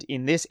 And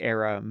in this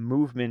era,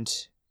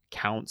 movement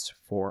counts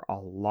for a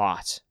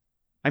lot.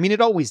 I mean,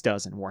 it always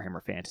does in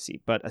Warhammer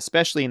Fantasy, but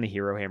especially in the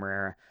Hero Hammer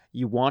era,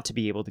 you want to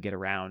be able to get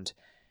around.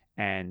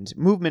 And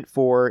movement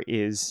 4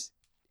 is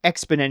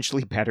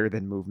exponentially better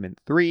than movement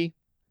 3.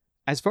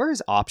 As far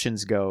as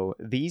options go,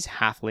 these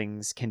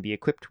halflings can be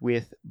equipped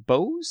with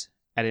bows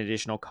at an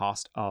additional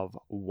cost of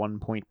 1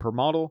 point per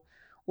model,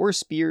 or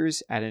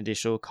spears at an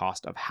additional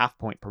cost of 0.5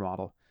 point per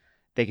model.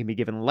 They can be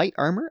given light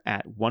armor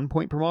at 1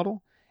 point per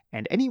model,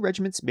 and any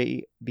regiments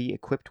may be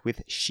equipped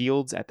with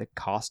shields at the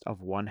cost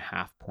of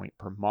 1/2 point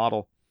per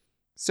model.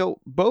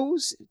 So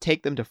bows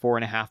take them to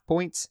 4.5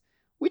 points,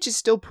 which is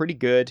still pretty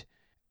good.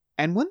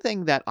 And one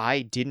thing that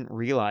I didn't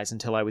realize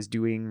until I was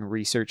doing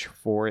research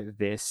for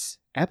this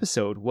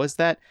episode was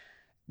that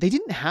they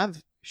didn't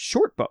have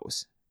short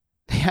bows.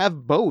 They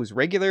have bows,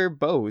 regular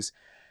bows.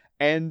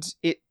 And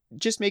it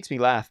just makes me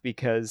laugh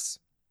because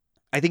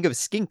I think of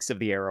skinks of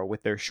the era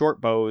with their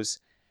short bows,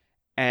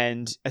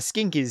 and a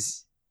skink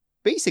is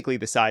basically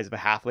the size of a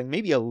halfling,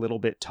 maybe a little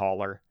bit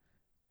taller.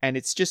 And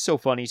it's just so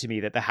funny to me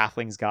that the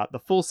halflings got the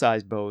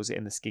full-size bows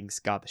and the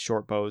skinks got the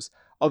short bows.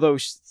 Although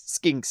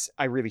skinks,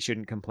 I really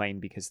shouldn't complain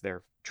because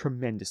they're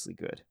tremendously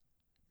good.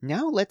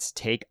 Now let's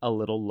take a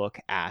little look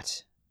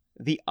at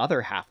the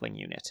other halfling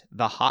unit,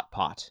 the Hot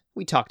Pot.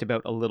 We talked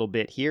about a little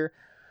bit here,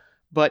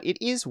 but it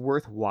is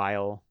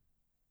worthwhile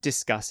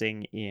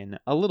discussing in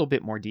a little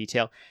bit more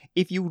detail.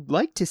 If you'd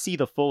like to see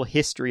the full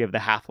history of the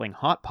halfling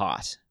Hot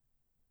Pot,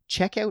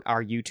 check out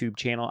our YouTube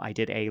channel. I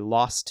did a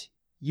Lost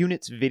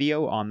Units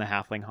video on the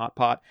halfling Hot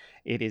Pot.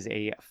 It is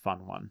a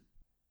fun one.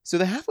 So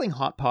the halfling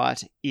Hot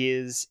Pot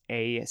is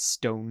a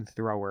stone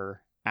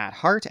thrower at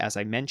heart, as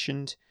I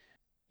mentioned.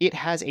 It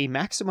has a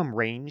maximum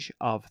range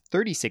of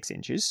 36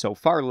 inches, so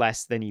far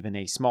less than even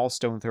a small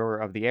stone thrower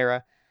of the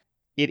era.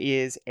 It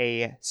is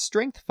a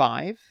strength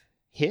 5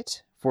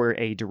 hit for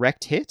a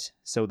direct hit,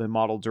 so the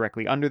model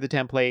directly under the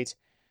template,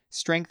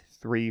 strength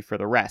 3 for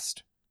the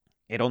rest.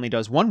 It only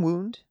does 1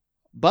 wound,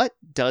 but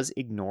does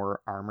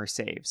ignore armor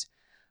saves.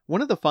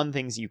 One of the fun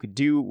things you could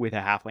do with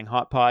a halfling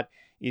Hot Pot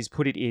is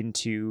put it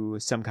into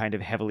some kind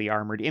of heavily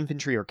armored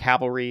infantry or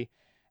cavalry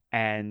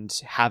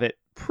and have it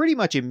pretty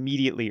much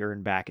immediately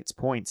earn back its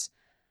points.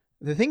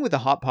 The thing with the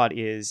Hot Pot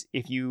is,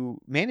 if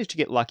you manage to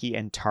get lucky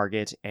and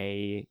target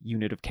a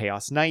unit of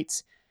Chaos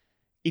Knights,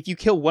 if you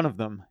kill one of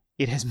them,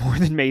 it has more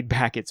than made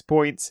back its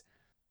points.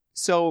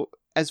 So,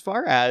 as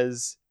far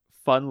as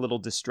fun little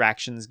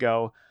distractions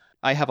go,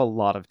 I have a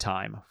lot of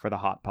time for the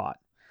Hot Pot.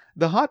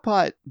 The Hot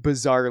Pot,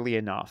 bizarrely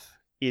enough,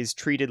 is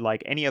treated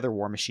like any other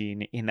war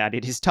machine in that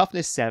it is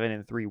toughness 7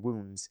 and 3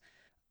 wounds.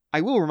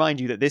 I will remind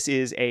you that this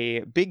is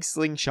a big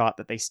slingshot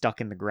that they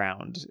stuck in the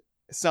ground.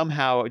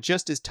 Somehow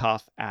just as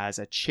tough as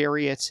a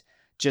chariot,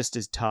 just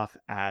as tough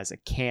as a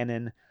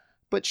cannon.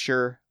 But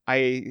sure,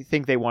 I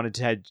think they wanted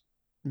to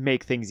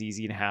make things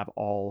easy and have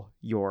all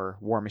your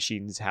war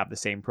machines have the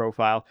same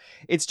profile.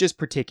 It's just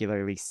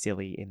particularly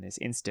silly in this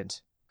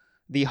instant.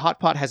 The Hot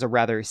Pot has a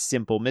rather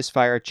simple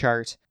misfire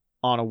chart.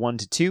 On a 1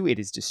 to 2, it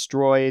is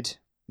destroyed.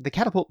 The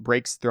catapult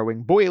breaks,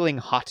 throwing boiling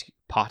hot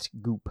pot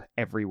goop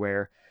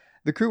everywhere.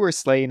 The crew are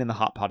slain and the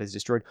Hot Pot is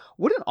destroyed.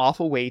 What an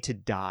awful way to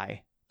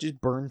die.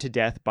 Just burned to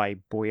death by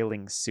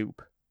boiling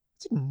soup.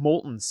 It's like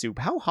molten soup.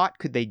 How hot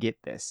could they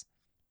get this?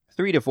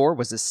 3 to 4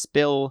 was a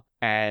spill,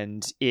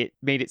 and it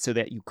made it so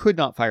that you could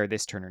not fire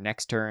this turn or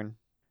next turn.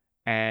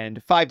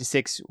 And 5 to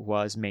 6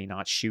 was may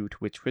not shoot,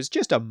 which was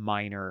just a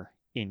minor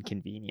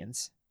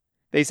inconvenience.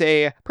 They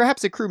say,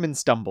 perhaps a crewman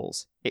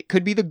stumbles. It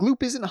could be the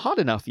gloop isn't hot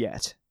enough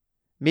yet.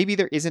 Maybe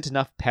there isn't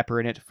enough pepper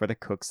in it for the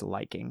cook's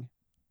liking.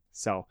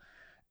 So,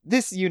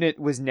 this unit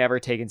was never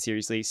taken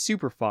seriously,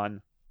 super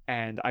fun,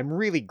 and I'm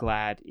really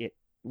glad it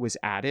was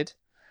added.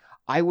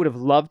 I would have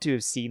loved to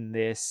have seen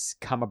this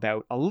come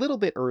about a little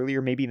bit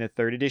earlier, maybe in the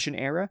 3rd edition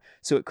era,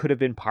 so it could have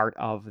been part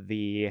of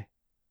the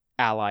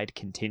allied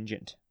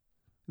contingent.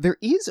 There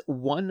is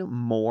one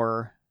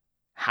more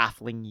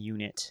halfling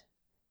unit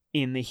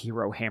in the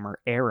Hero Hammer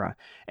era,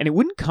 and it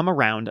wouldn't come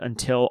around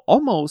until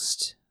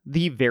almost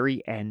the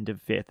very end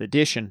of 5th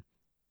edition,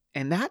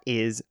 and that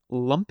is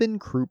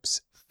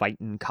Lumpenkroop's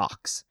Fightin'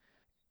 Cocks.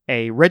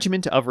 A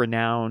regiment of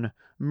renown,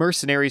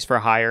 mercenaries for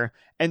hire,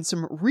 and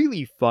some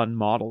really fun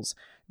models.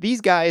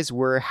 These guys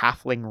were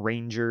halfling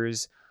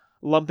rangers.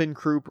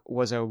 Lumpenkroop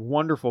was a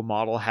wonderful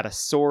model, had a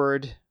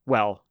sword,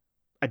 well,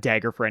 a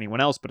dagger for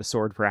anyone else, but a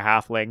sword for a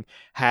halfling,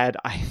 had,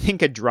 I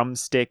think, a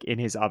drumstick in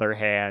his other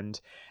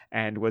hand,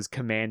 and was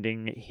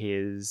commanding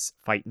his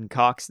Fightin'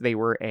 Cocks. They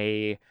were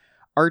a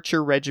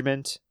archer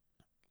regiment,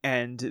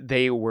 and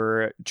they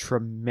were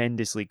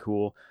tremendously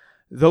cool.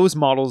 Those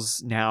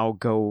models now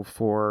go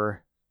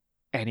for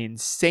an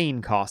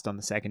insane cost on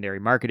the secondary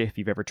market if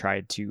you've ever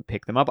tried to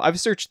pick them up. I've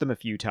searched them a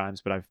few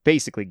times, but I've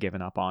basically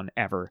given up on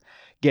ever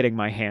getting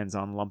my hands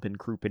on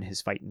Lumpenkroop and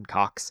his Fightin'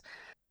 Cocks.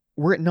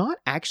 We're not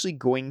actually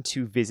going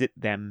to visit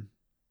them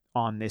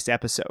on this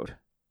episode.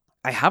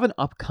 I have an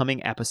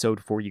upcoming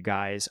episode for you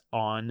guys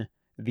on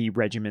the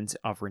Regiments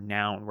of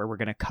Renown, where we're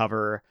going to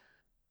cover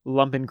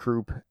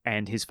Lumpenkroop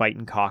and his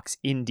Fightin' Cocks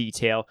in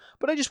detail,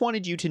 but I just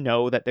wanted you to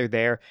know that they're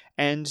there,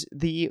 and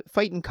the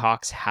Fightin'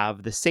 Cocks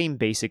have the same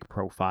basic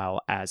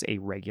profile as a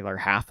regular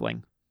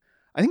halfling.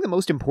 I think the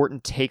most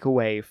important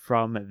takeaway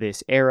from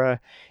this era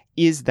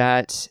is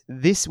that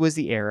this was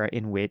the era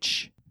in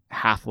which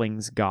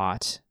halflings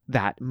got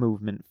that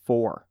movement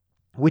 4,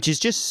 which is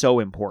just so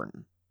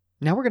important.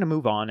 Now we're going to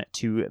move on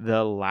to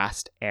the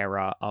last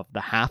era of the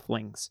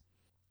halflings.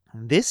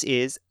 This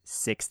is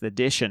 6th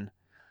edition.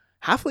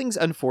 Halflings,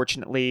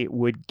 unfortunately,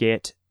 would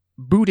get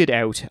booted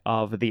out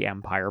of the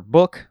Empire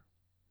book.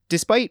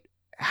 despite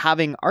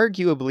having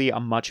arguably a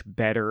much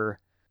better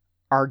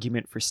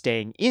argument for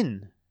staying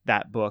in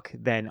that book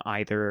than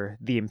either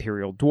the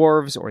Imperial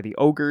Dwarves or the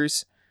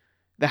Ogres.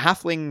 The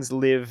Halflings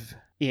live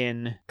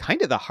in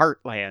kind of the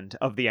heartland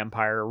of the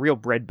Empire, a real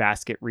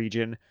breadbasket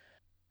region,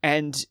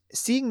 and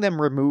seeing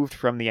them removed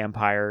from the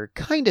Empire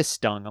kind of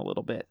stung a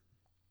little bit.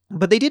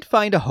 But they did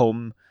find a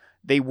home.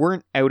 They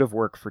weren't out of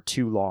work for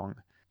too long,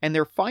 and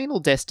their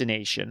final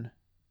destination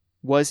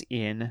was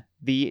in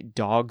the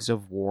Dogs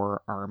of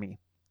War army.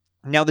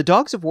 Now, the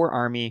Dogs of War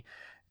army,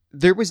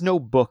 there was no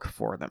book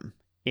for them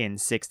in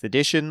 6th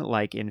edition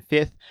like in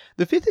 5th.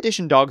 The 5th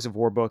edition Dogs of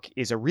War book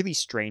is a really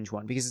strange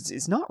one because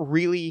it's not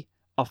really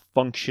a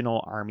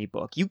functional army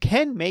book. You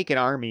can make an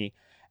army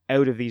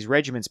out of these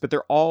regiments, but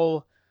they're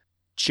all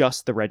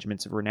just the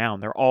regiments of renown.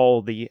 They're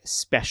all the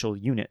special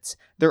units.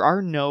 There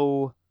are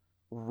no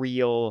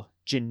real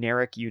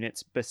generic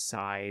units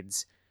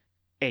besides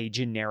a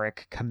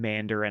generic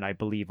commander and I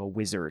believe a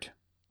wizard.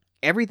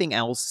 Everything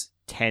else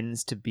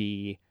tends to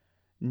be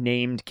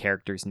named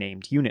characters,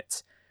 named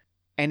units.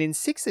 And in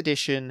 6th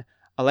edition,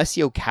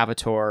 Alessio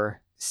Cavator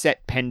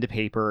set pen to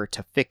paper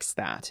to fix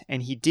that.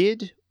 And he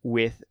did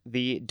with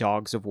the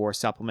Dogs of War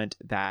supplement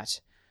that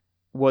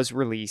was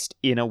released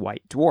in a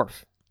White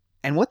Dwarf.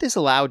 And what this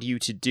allowed you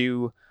to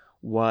do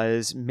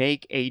was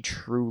make a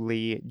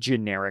truly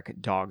generic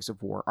Dogs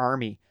of War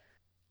army.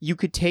 You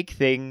could take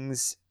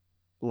things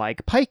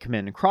like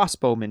pikemen,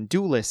 crossbowmen,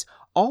 duelists,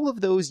 all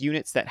of those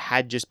units that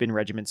had just been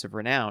regiments of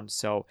renown.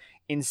 So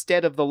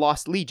instead of the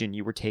Lost Legion,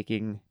 you were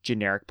taking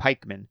generic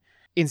pikemen.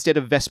 Instead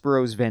of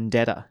Vespero's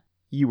Vendetta,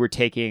 you were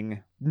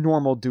taking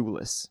normal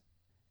duelists.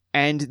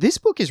 And this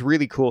book is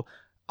really cool.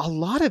 A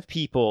lot of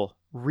people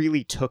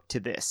really took to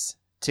this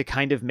to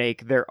kind of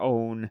make their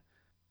own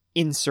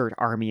insert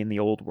army in the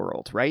old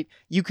world, right?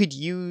 You could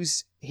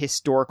use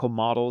historical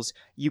models.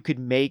 You could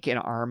make an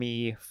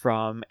army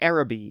from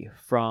Araby,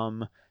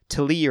 from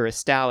Tali or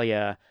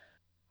Estalia,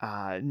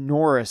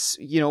 Norris,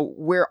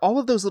 where all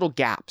of those little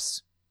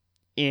gaps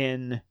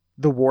in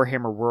the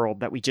Warhammer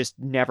world that we just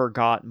never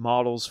got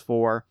models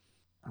for.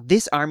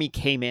 This army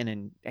came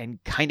in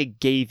and kind of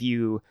gave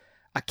you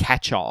a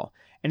catch-all.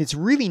 And it's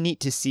really neat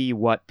to see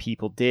what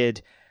people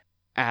did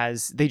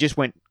as they just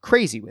went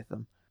crazy with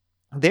them.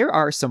 There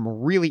are some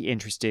really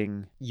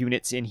interesting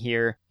units in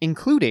here,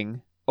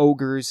 including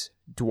ogres,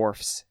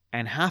 dwarfs,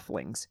 and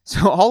halflings.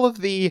 So all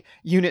of the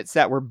units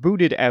that were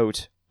booted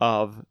out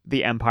of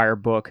the Empire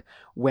book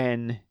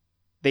when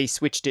they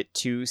switched it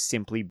to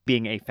simply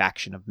being a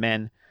faction of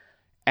men.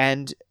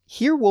 And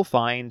here we'll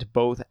find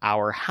both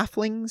our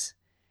halflings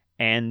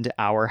and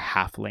our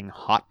halfling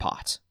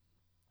hotpot.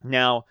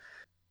 Now,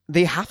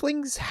 the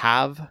halflings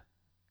have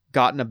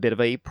gotten a bit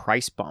of a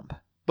price bump,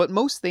 but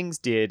most things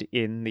did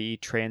in the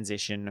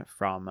transition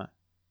from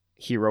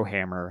Hero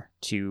Hammer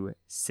to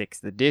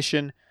 6th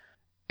edition.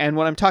 And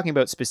what I'm talking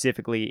about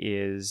specifically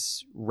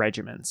is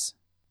regiments.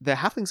 The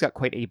halflings got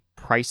quite a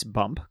price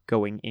bump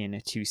going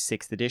into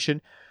 6th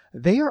edition.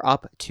 They are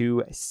up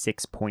to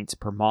 6 points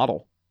per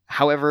model.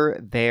 However,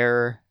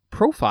 their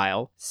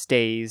profile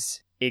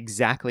stays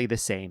exactly the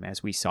same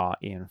as we saw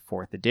in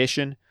 4th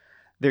edition.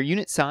 Their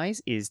unit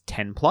size is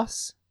 10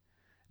 plus.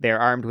 They're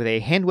armed with a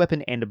hand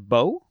weapon and a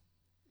bow,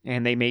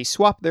 and they may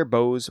swap their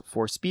bows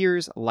for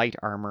spears, light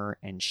armor,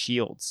 and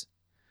shields.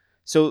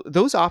 So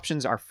those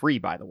options are free,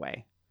 by the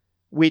way,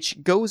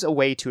 which goes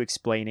away to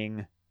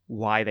explaining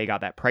why they got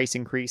that price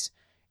increase.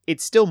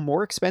 It's still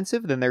more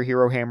expensive than their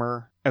Hero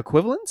Hammer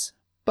equivalents,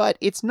 but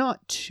it's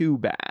not too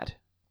bad.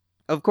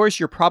 Of course,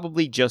 you're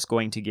probably just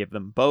going to give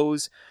them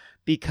bows,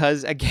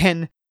 because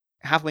again,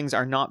 halflings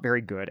are not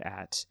very good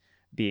at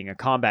being a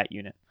combat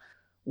unit.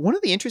 One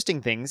of the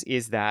interesting things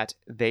is that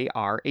they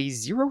are a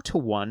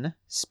 0-1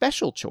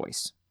 special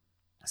choice.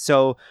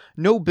 So,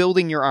 no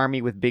building your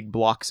army with big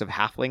blocks of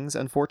halflings,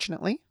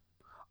 unfortunately.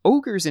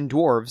 Ogres and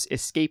dwarves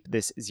escape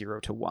this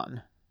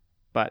 0-1,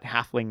 but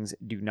halflings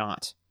do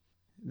not.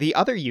 The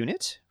other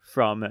unit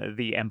from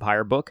the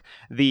Empire book,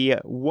 the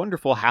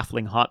wonderful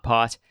halfling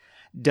hotpot,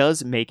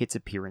 does make its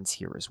appearance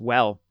here as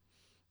well.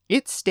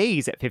 It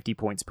stays at 50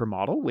 points per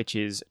model, which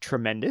is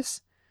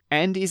tremendous,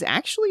 and is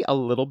actually a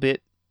little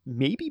bit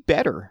maybe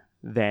better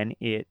than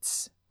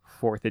its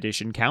 4th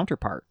edition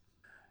counterpart.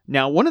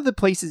 Now, one of the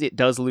places it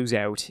does lose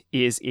out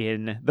is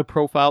in the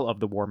profile of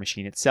the war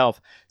machine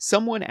itself.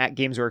 Someone at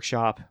Games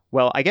Workshop,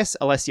 well, I guess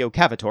Alessio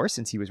Cavator,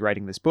 since he was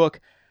writing this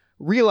book,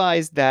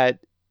 realized that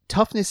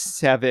toughness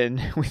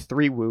 7 with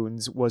 3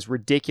 wounds was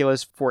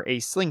ridiculous for a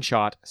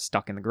slingshot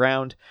stuck in the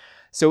ground,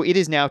 so it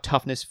is now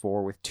toughness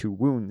 4 with 2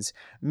 wounds,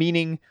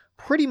 meaning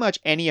pretty much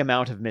any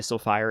amount of missile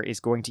fire is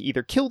going to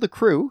either kill the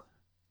crew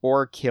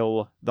or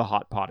kill the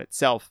hotpot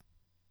itself.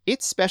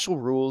 Its special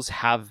rules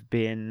have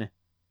been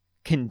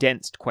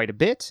condensed quite a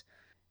bit.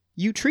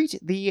 You treat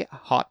the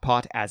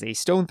hotpot as a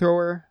stone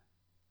thrower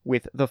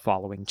with the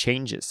following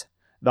changes.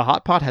 The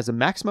hotpot has a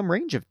maximum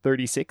range of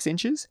 36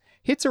 inches.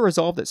 Hits are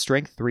resolved at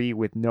strength 3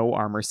 with no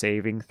armor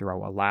saving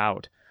throw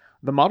allowed.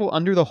 The model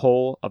under the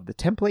hull of the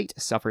template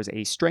suffers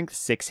a strength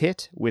 6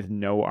 hit with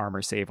no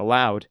armor save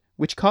allowed,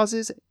 which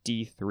causes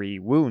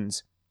D3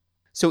 wounds.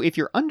 So if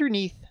you're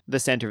underneath the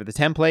center of the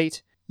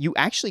template, you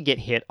actually get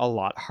hit a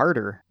lot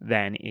harder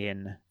than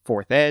in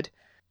 4th ed,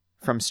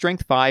 from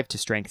strength 5 to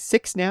strength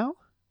 6 now,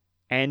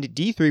 and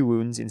D3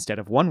 wounds instead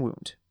of 1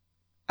 wound.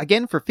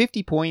 Again, for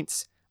 50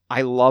 points,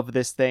 I love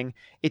this thing.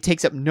 It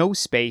takes up no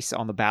space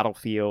on the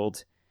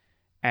battlefield,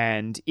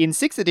 and in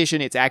 6th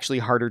edition, it's actually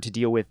harder to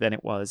deal with than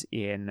it was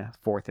in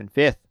 4th and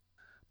 5th.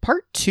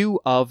 Part 2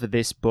 of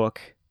this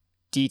book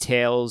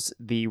details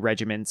the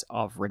regiments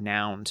of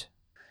Renowned.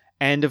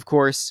 And of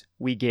course,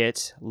 we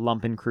get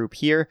Lumpenkrupp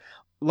here.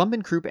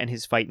 Lumpenkrupp and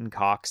his fighting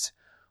cocks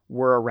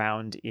were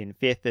around in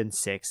 5th and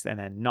 6th, and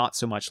then not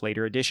so much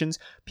later editions.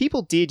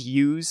 People did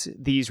use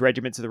these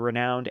regiments of the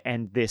Renowned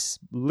and this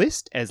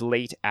list as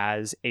late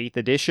as 8th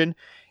edition.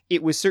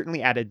 It was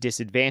certainly at a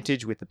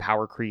disadvantage with the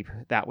power creep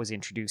that was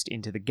introduced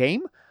into the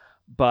game,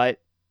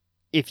 but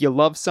if you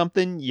love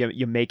something,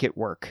 you make it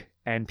work.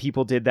 And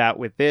people did that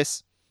with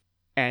this,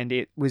 and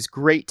it was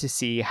great to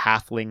see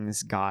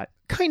Halflings got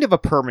kind of a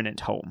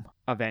permanent home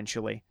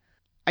eventually.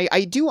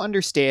 I do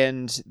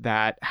understand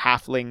that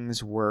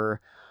Halflings were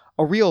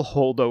a real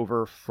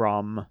holdover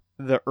from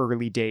the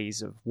early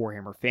days of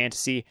Warhammer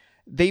Fantasy.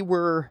 They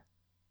were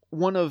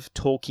one of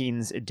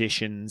Tolkien's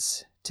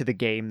additions to the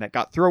game that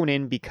got thrown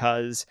in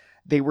because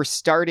they were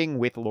starting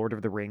with Lord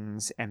of the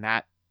Rings and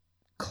that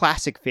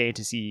classic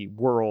fantasy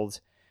world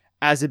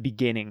as a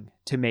beginning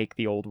to make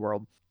the old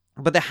world.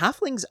 But the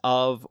Halflings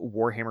of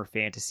Warhammer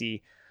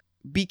Fantasy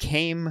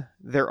became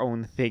their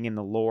own thing in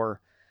the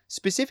lore,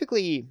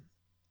 specifically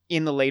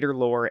in the later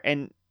lore,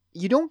 and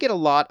you don't get a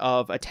lot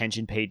of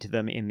attention paid to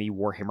them in the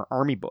Warhammer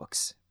Army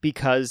books,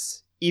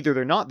 because either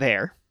they're not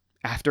there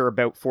after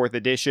about 4th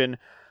edition,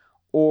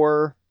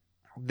 or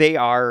they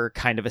are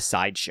kind of a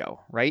sideshow,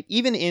 right?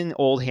 Even in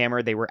Old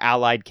Hammer, they were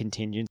allied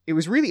contingents. It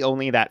was really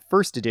only that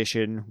 1st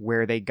edition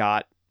where they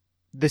got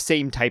the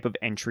same type of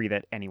entry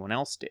that anyone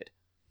else did.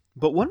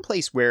 But one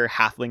place where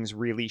Halflings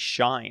really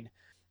shine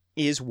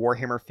is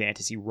Warhammer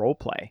Fantasy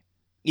Roleplay.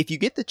 If you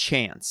get the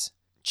chance,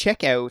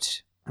 check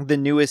out the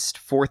newest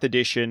 4th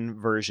edition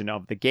version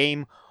of the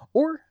game,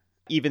 or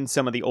even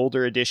some of the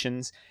older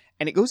editions,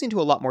 and it goes into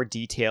a lot more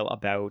detail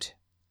about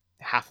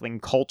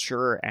Halfling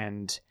culture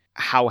and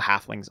how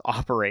Halflings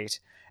operate.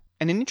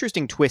 And an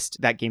interesting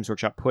twist that Games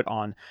Workshop put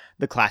on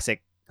the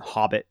classic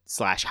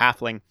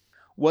Hobbit/Halfling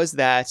was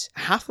that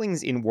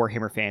Halflings in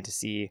Warhammer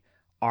Fantasy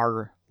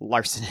are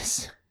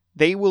larcenous.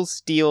 They will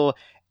steal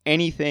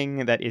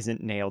anything that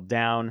isn't nailed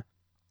down.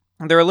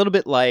 They're a little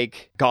bit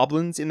like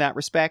goblins in that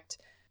respect,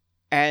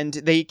 and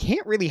they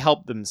can't really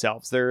help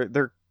themselves.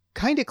 They're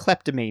kind of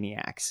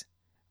kleptomaniacs.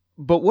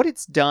 But what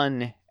it's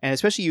done, and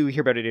especially you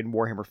hear about it in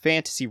Warhammer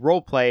Fantasy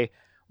Roleplay,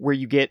 where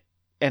you get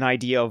an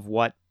idea of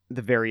what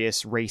the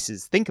various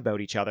races think about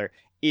each other,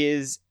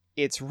 is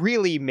it's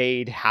really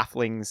made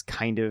Halflings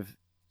kind of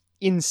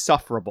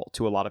insufferable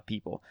to a lot of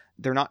people.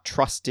 They're not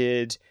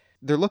trusted.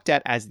 They're looked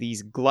at as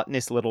these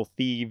gluttonous little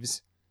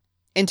thieves.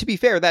 And to be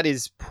fair, that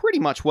is pretty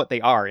much what they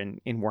are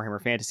in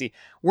Warhammer Fantasy.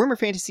 Warhammer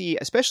Fantasy,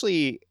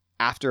 especially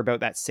after about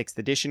that 6th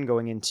edition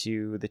going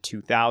into the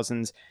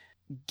 2000s,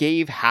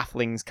 gave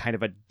Halflings kind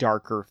of a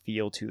darker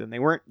feel to them. They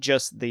weren't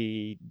just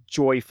the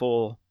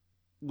joyful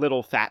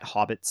little fat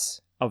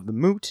hobbits of the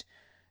Moot.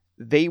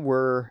 They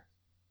were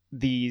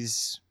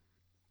these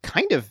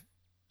kind of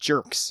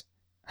jerks.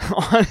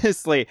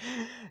 Honestly,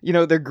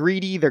 they're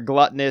greedy, they're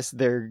gluttonous,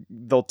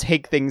 they'll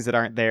take things that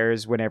aren't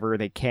theirs whenever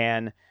they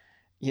can.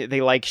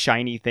 They like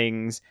shiny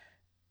things.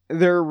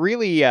 They're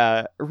really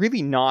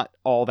not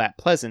all that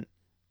pleasant.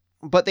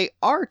 But they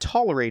are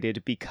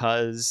tolerated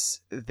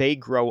because they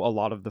grow a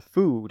lot of the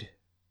food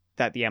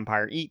that the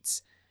Empire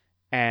eats.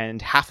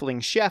 And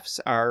Halfling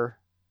chefs are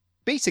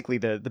basically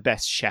the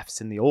best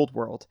chefs in the old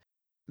world.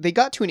 They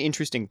got to an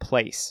interesting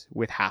place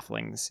with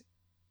Halflings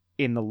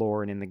in the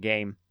lore and in the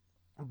game.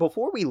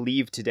 Before we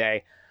leave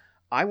today,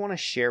 I want to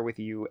share with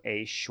you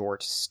a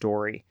short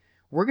story.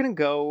 We're going to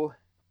go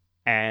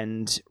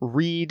and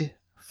read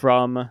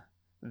from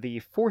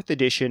the 4th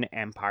edition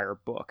Empire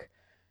book.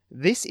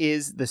 This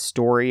is the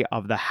story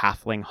of the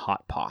Halfling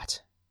Hot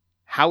Pot.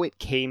 How it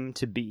came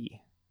to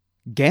be.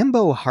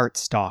 Gambo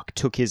Heartstock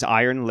took his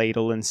iron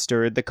ladle and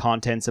stirred the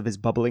contents of his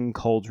bubbling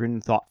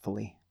cauldron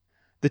thoughtfully.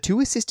 The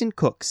 2 assistant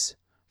cooks,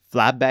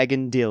 Flabbag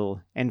and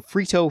Dill and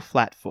Frito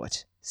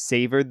Flatfoot,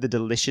 savored the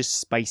delicious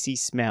spicy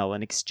smell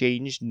and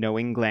exchanged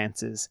knowing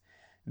glances.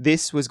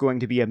 This was going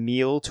to be a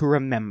meal to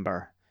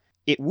remember.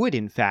 It would,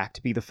 in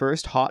fact, be the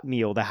first hot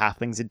meal the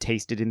Halflings had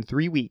tasted in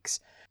 3 weeks,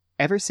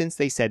 ever since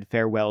they said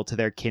farewell to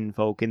their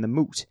kinfolk in the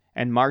Moot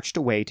and marched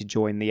away to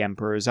join the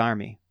Emperor's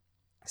army.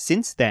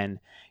 Since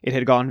then, it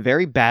had gone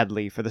very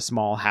badly for the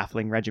small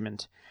Halfling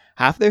regiment.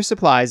 Half their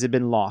supplies had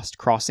been lost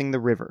crossing the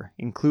river,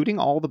 including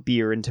all the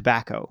beer and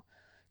tobacco.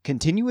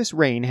 Continuous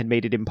rain had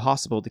made it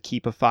impossible to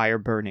keep a fire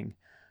burning.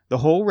 The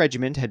whole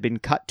regiment had been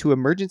cut to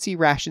emergency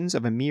rations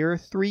of a mere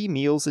 3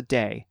 meals a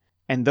day,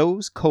 and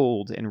those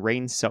cold and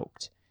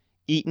rain-soaked,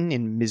 eaten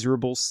in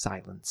miserable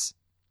silence.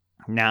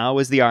 Now,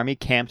 as the army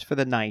camped for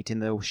the night in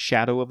the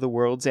shadow of the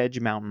World's Edge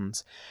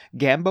Mountains,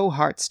 Gambo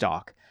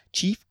Heartstock,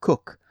 chief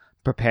cook,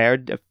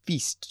 prepared a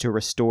feast to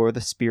restore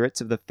the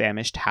spirits of the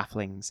famished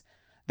halflings.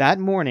 That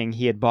morning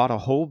he had bought a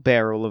whole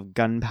barrel of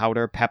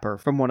gunpowder pepper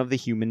from one of the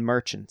human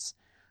merchants.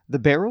 The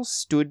barrel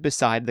stood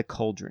beside the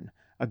cauldron.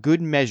 A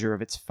good measure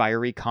of its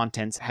fiery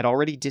contents had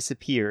already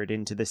disappeared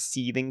into the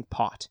seething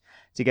pot,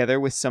 together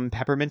with some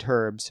peppermint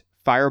herbs,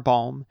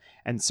 firebalm,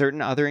 and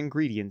certain other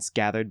ingredients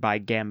gathered by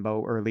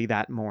Gambo early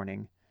that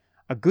morning.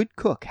 A good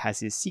cook has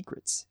his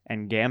secrets,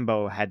 and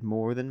Gambo had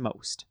more than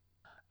most.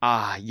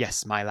 "Ah,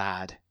 yes, my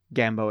lad,"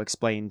 Gambo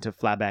explained to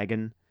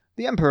Flabaggon.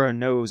 "The Emperor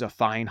knows a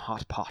fine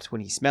hot pot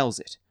when he smells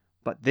it,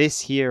 but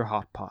this here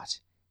hot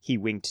pot," he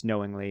winked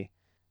knowingly,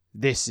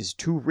 "this is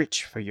too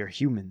rich for your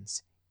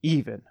humans,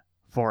 even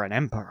for an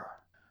emperor."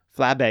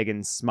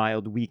 Flabaggon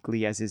smiled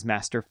weakly as his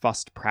master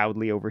fussed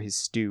proudly over his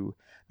stew.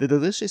 The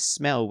delicious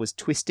smell was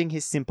twisting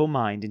his simple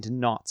mind into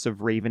knots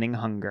of ravening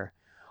hunger.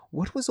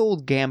 What was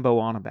old Gambo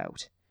on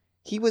about?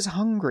 He was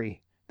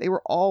hungry. They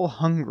were all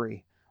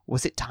hungry.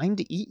 Was it time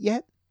to eat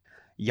yet?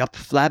 "Yup,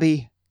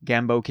 Flabby,"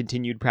 Gambo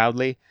continued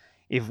proudly.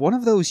 "If one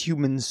of those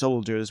human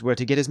soldiers were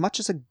to get as much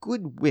as a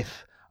good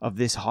whiff of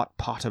this hot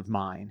pot of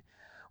mine,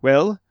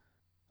 well,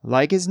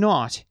 like as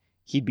not,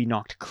 he'd be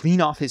knocked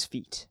clean off his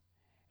feet.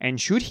 And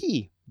should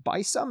he,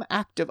 by some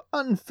act of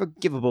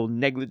unforgivable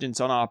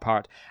negligence on our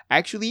part,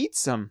 actually eat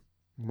some,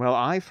 well,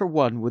 I for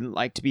one wouldn't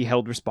like to be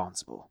held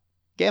responsible."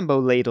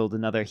 Gambo ladled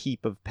another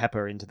heap of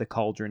pepper into the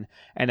cauldron,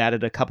 and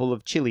added a couple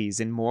of chilies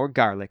and more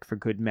garlic for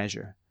good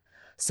measure.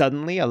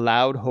 Suddenly a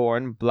loud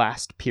horn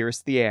blast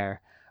pierced the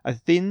air, a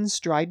thin,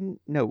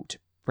 strident note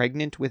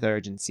pregnant with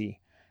urgency.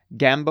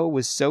 Gambo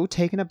was so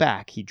taken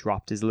aback he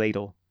dropped his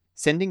ladle,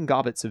 sending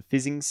gobbets of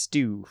fizzing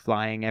stew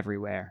flying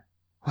everywhere.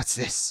 "What's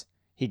this?"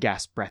 he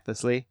gasped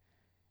breathlessly.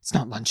 "It's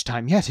not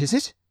lunchtime yet, is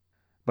it?"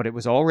 But it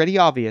was already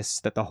obvious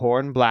that the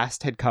horn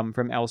blast had come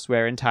from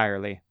elsewhere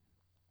entirely.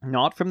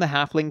 Not from the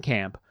halfling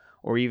camp,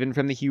 or even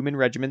from the human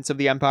regiments of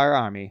the Empire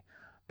army,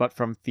 but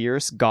from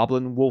fierce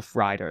goblin wolf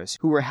riders,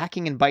 who were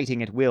hacking and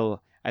biting at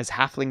will as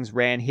halflings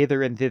ran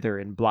hither and thither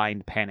in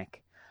blind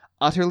panic.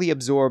 Utterly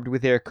absorbed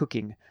with their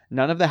cooking,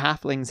 none of the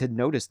halflings had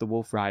noticed the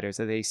wolf riders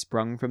as they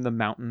sprung from the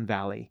mountain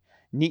valley,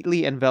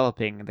 neatly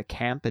enveloping the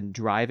camp and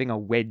driving a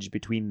wedge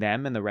between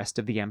them and the rest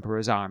of the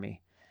Emperor's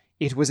army.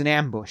 It was an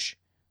ambush.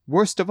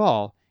 Worst of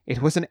all,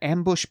 it was an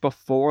ambush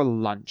before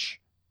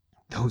lunch.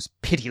 "Those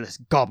pitiless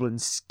goblin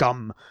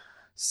scum!"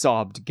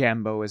 sobbed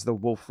Gambo as the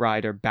wolf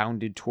rider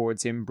bounded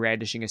towards him,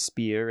 brandishing a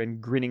spear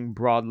and grinning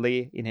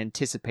broadly in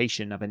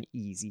anticipation of an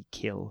easy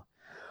kill.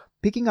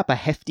 Picking up a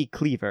hefty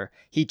cleaver,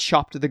 he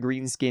chopped the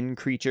green-skinned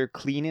creature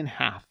clean in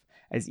half,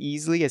 as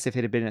easily as if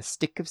it had been a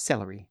stick of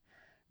celery.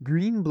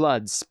 Green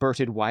blood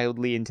spurted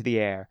wildly into the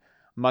air,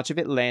 much of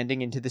it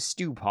landing into the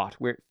stew pot,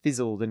 where it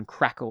fizzled and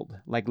crackled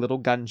like little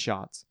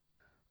gunshots.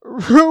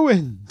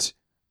 "Ruined!"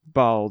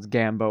 bawled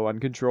Gambo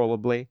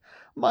uncontrollably.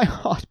 "My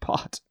hot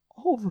pot,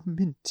 all the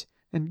mint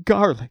and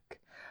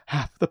garlic,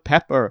 half the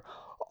pepper,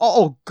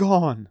 all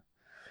gone."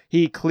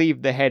 He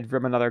cleaved the head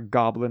from another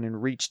goblin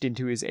and reached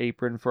into his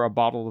apron for a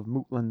bottle of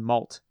Mootland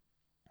malt.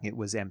 It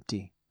was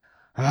empty.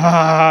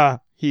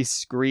 "Ah!" he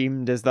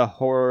screamed as the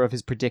horror of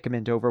his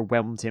predicament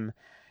overwhelmed him.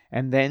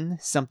 And then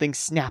something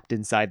snapped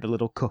inside the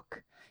little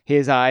cook.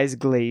 His eyes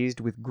glazed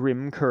with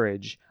grim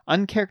courage,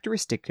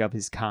 uncharacteristic of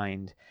his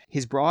kind.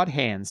 His broad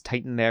hands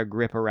tightened their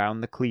grip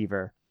around the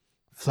cleaver.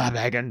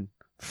 "Flabaggon,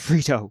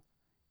 Frito,"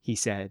 he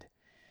said,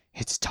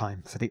 "it's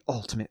time for the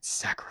ultimate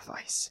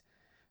sacrifice.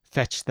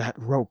 Fetch that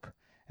rope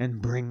and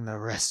bring the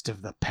rest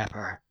of the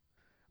pepper."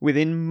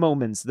 Within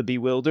moments, the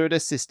bewildered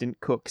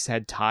assistant cooks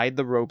had tied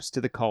the ropes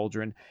to the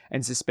cauldron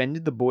and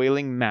suspended the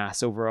boiling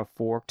mass over a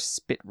forked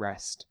spit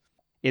rest.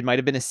 It might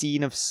have been a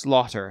scene of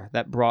slaughter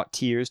that brought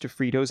tears to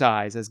Frito's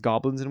eyes as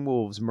goblins and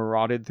wolves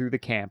marauded through the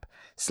camp,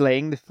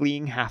 slaying the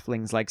fleeing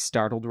halflings like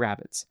startled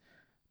rabbits.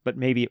 But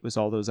maybe it was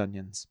all those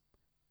onions.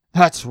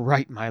 "That's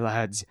right, my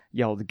lads,"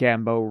 yelled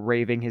Gambo,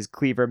 raving his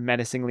cleaver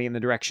menacingly in the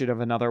direction of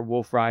another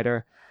wolf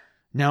rider.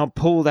 "Now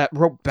pull that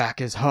rope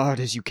back as hard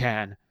as you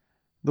can."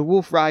 The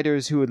wolf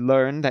riders who had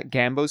learned that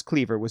Gambo's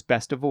cleaver was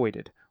best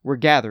avoided were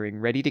gathering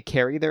ready to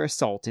carry their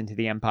assault into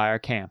the Empire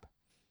camp.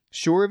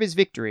 Sure of his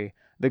victory,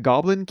 the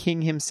Goblin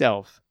King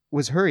himself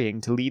was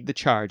hurrying to lead the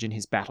charge in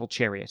his battle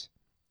chariot.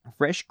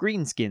 Fresh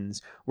greenskins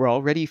were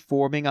already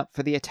forming up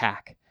for the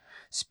attack,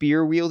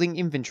 spear-wielding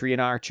infantry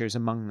and archers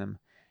among them,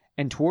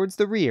 and towards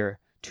the rear,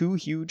 2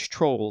 huge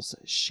trolls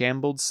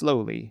shambled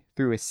slowly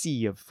through a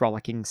sea of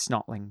frolicking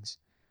snotlings.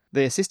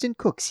 The assistant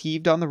cooks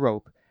heaved on the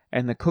rope,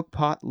 and the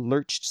cookpot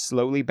lurched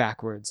slowly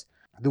backwards.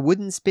 The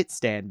wooden spit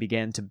stand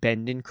began to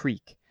bend and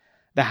creak.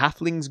 The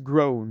halflings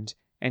groaned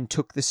and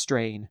took the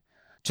strain.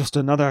 "Just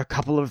another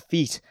couple of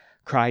feet,"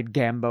 cried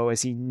Gambo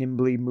as he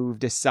nimbly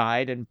moved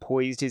aside and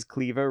poised his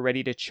cleaver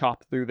ready to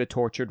chop through the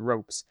tortured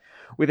ropes.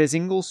 With a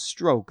single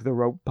stroke the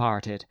rope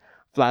parted.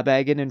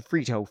 Flabaggon and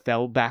Frito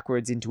fell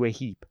backwards into a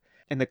heap,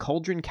 and the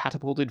cauldron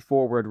catapulted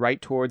forward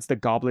right towards the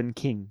Goblin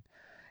King.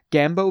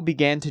 Gambo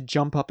began to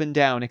jump up and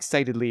down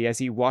excitedly as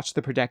he watched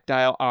the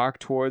projectile arc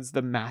towards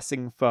the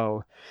massing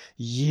foe.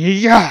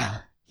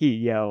 "Yeah!" he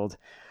yelled.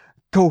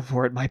 "Go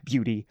for it, my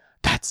beauty.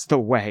 That's the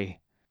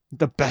way.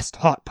 The best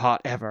hot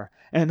pot ever,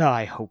 and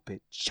I hope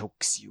it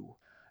chokes you."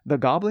 The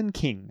Goblin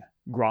King,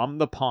 Grom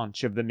the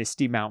Paunch of the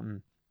Misty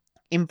Mountain,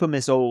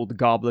 infamous old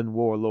goblin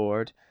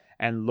warlord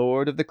and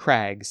lord of the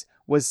crags,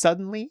 was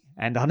suddenly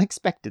and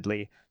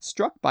unexpectedly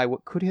struck by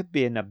what could have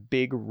been a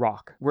big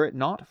rock were it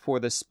not for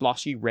the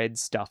splotchy red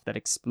stuff that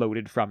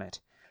exploded from it,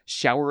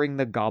 showering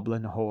the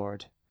goblin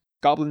horde.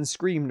 Goblins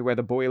screamed where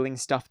the boiling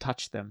stuff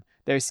touched them.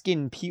 Their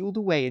skin peeled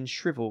away and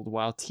shriveled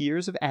while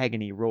tears of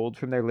agony rolled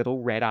from their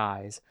little red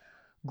eyes.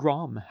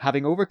 Grom,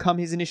 having overcome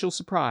his initial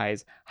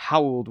surprise,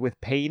 howled with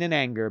pain and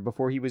anger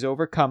before he was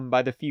overcome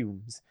by the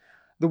fumes.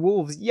 The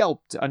wolves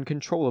yelped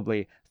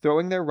uncontrollably,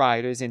 throwing their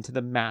riders into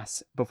the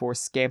mass before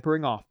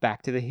scampering off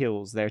back to the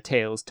hills, their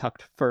tails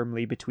tucked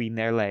firmly between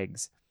their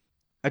legs.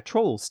 A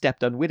troll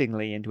stepped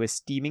unwittingly into a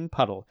steaming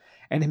puddle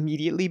and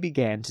immediately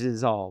began to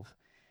dissolve.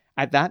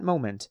 At that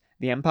moment,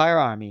 the Empire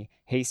army,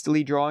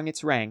 hastily drawing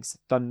its ranks,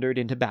 thundered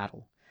into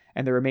battle,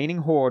 and the remaining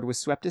horde was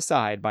swept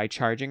aside by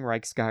charging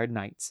Reiksguard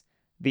knights.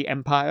 The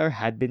Empire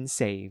had been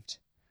saved.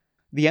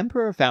 The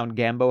Emperor found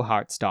Gambo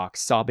Heartstock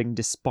sobbing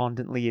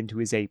despondently into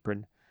his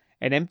apron,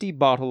 an empty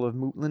bottle of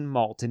Mootland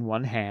malt in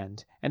one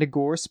hand, and a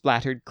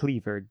gore-splattered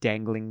cleaver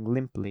dangling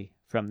limply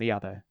from the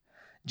other.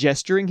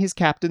 Gesturing his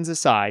captains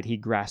aside, he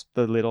grasped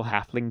the little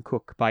halfling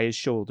cook by his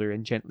shoulder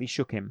and gently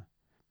shook him.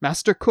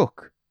 "Master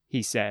Cook,"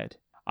 he said,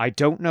 "I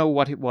don't know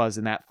what it was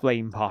in that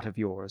flame pot of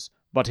yours,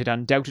 but it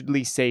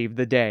undoubtedly saved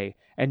the day,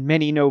 and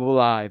many noble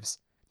lives.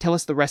 Tell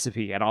us the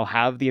recipe, and I'll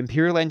have the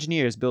Imperial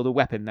Engineers build a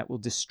weapon that will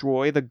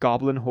destroy the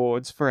goblin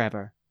hordes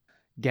forever."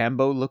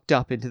 Gambo looked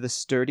up into the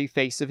sturdy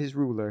face of his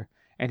ruler,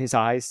 and his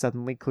eyes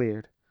suddenly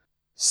cleared.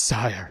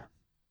 "Sire,"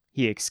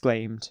 he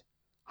exclaimed,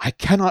 "I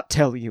cannot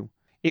tell you.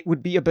 It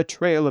would be a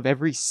betrayal of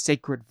every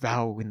sacred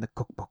vow in the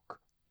cookbook."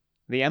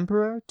 The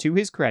Emperor, to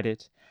his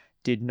credit,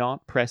 did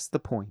not press the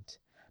point,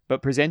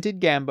 but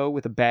presented Gambo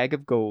with a bag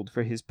of gold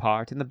for his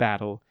part in the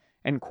battle,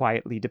 and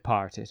quietly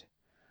departed.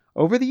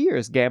 Over the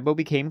years, Gambo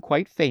became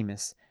quite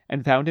famous,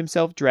 and found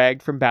himself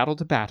dragged from battle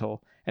to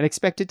battle, and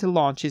expected to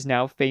launch his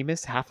now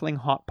famous halfling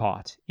hot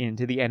pot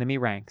into the enemy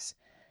ranks.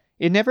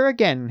 It never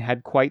again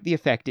had quite the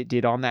effect it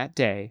did on that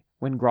day,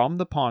 when Grom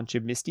the Paunch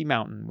of Misty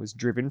Mountain was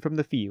driven from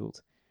the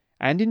field.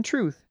 And in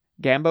truth,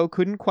 Gambo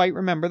couldn't quite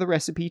remember the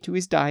recipe to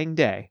his dying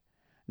day.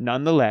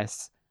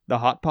 Nonetheless, the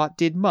hot pot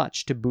did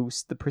much to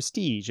boost the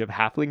prestige of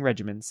halfling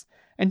regiments,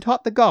 and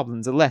taught the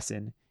goblins a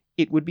lesson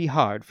it would be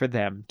hard for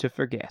them to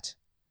forget.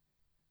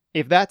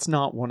 If that's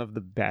not one of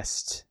the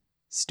best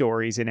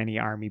stories in any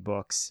army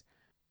books,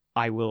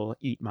 I will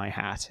eat my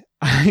hat.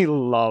 I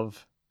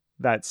love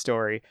that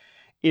story.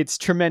 It's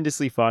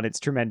tremendously fun, it's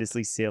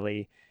tremendously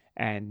silly,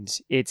 and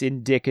it's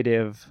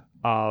indicative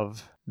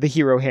of the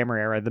Hero Hammer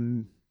era,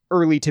 the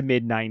early to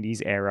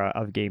mid-90s era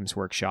of Games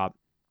Workshop.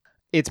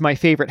 It's my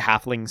favorite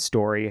halfling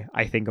story,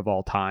 I think, of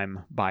all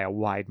time, by a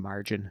wide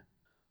margin.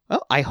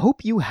 Well, I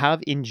hope you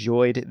have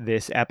enjoyed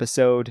this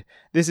episode.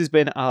 This has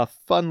been a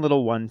fun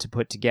little one to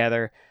put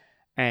together,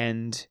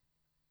 and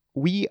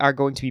we are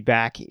going to be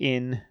back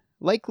in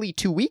likely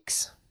 2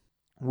 weeks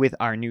with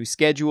our new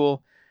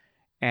schedule,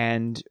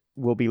 and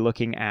we'll be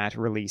looking at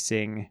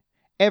releasing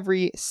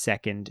every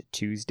second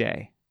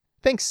Tuesday.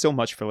 Thanks so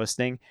much for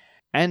listening,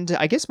 and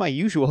I guess my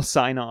usual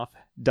sign-off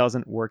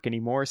doesn't work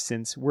anymore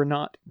since we're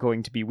not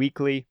going to be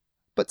weekly,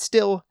 but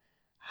still,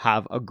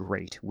 have a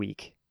great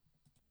week.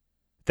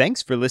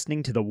 Thanks for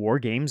listening to the War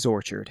Games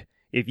Orchard.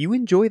 If you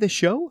enjoy the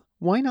show,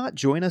 why not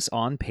join us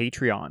on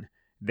Patreon?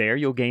 There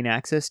you'll gain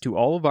access to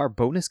all of our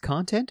bonus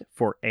content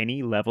for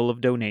any level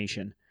of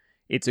donation.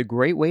 It's a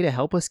great way to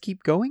help us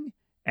keep going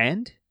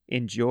and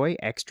enjoy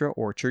extra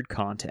Orchard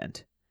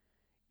content.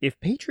 If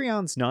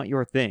Patreon's not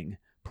your thing,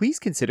 please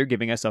consider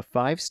giving us a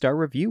 5-star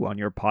review on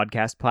your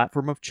podcast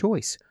platform of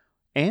choice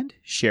and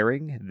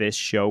sharing this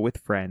show with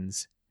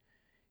friends.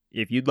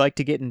 If you'd like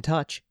to get in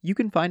touch, you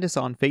can find us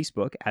on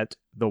Facebook at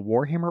The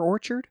Warhammer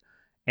Orchard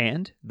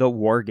and The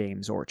War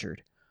Games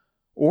Orchard,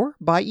 or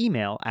by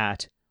email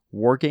at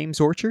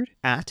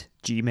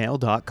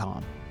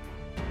wargamesorchard@gmail.com.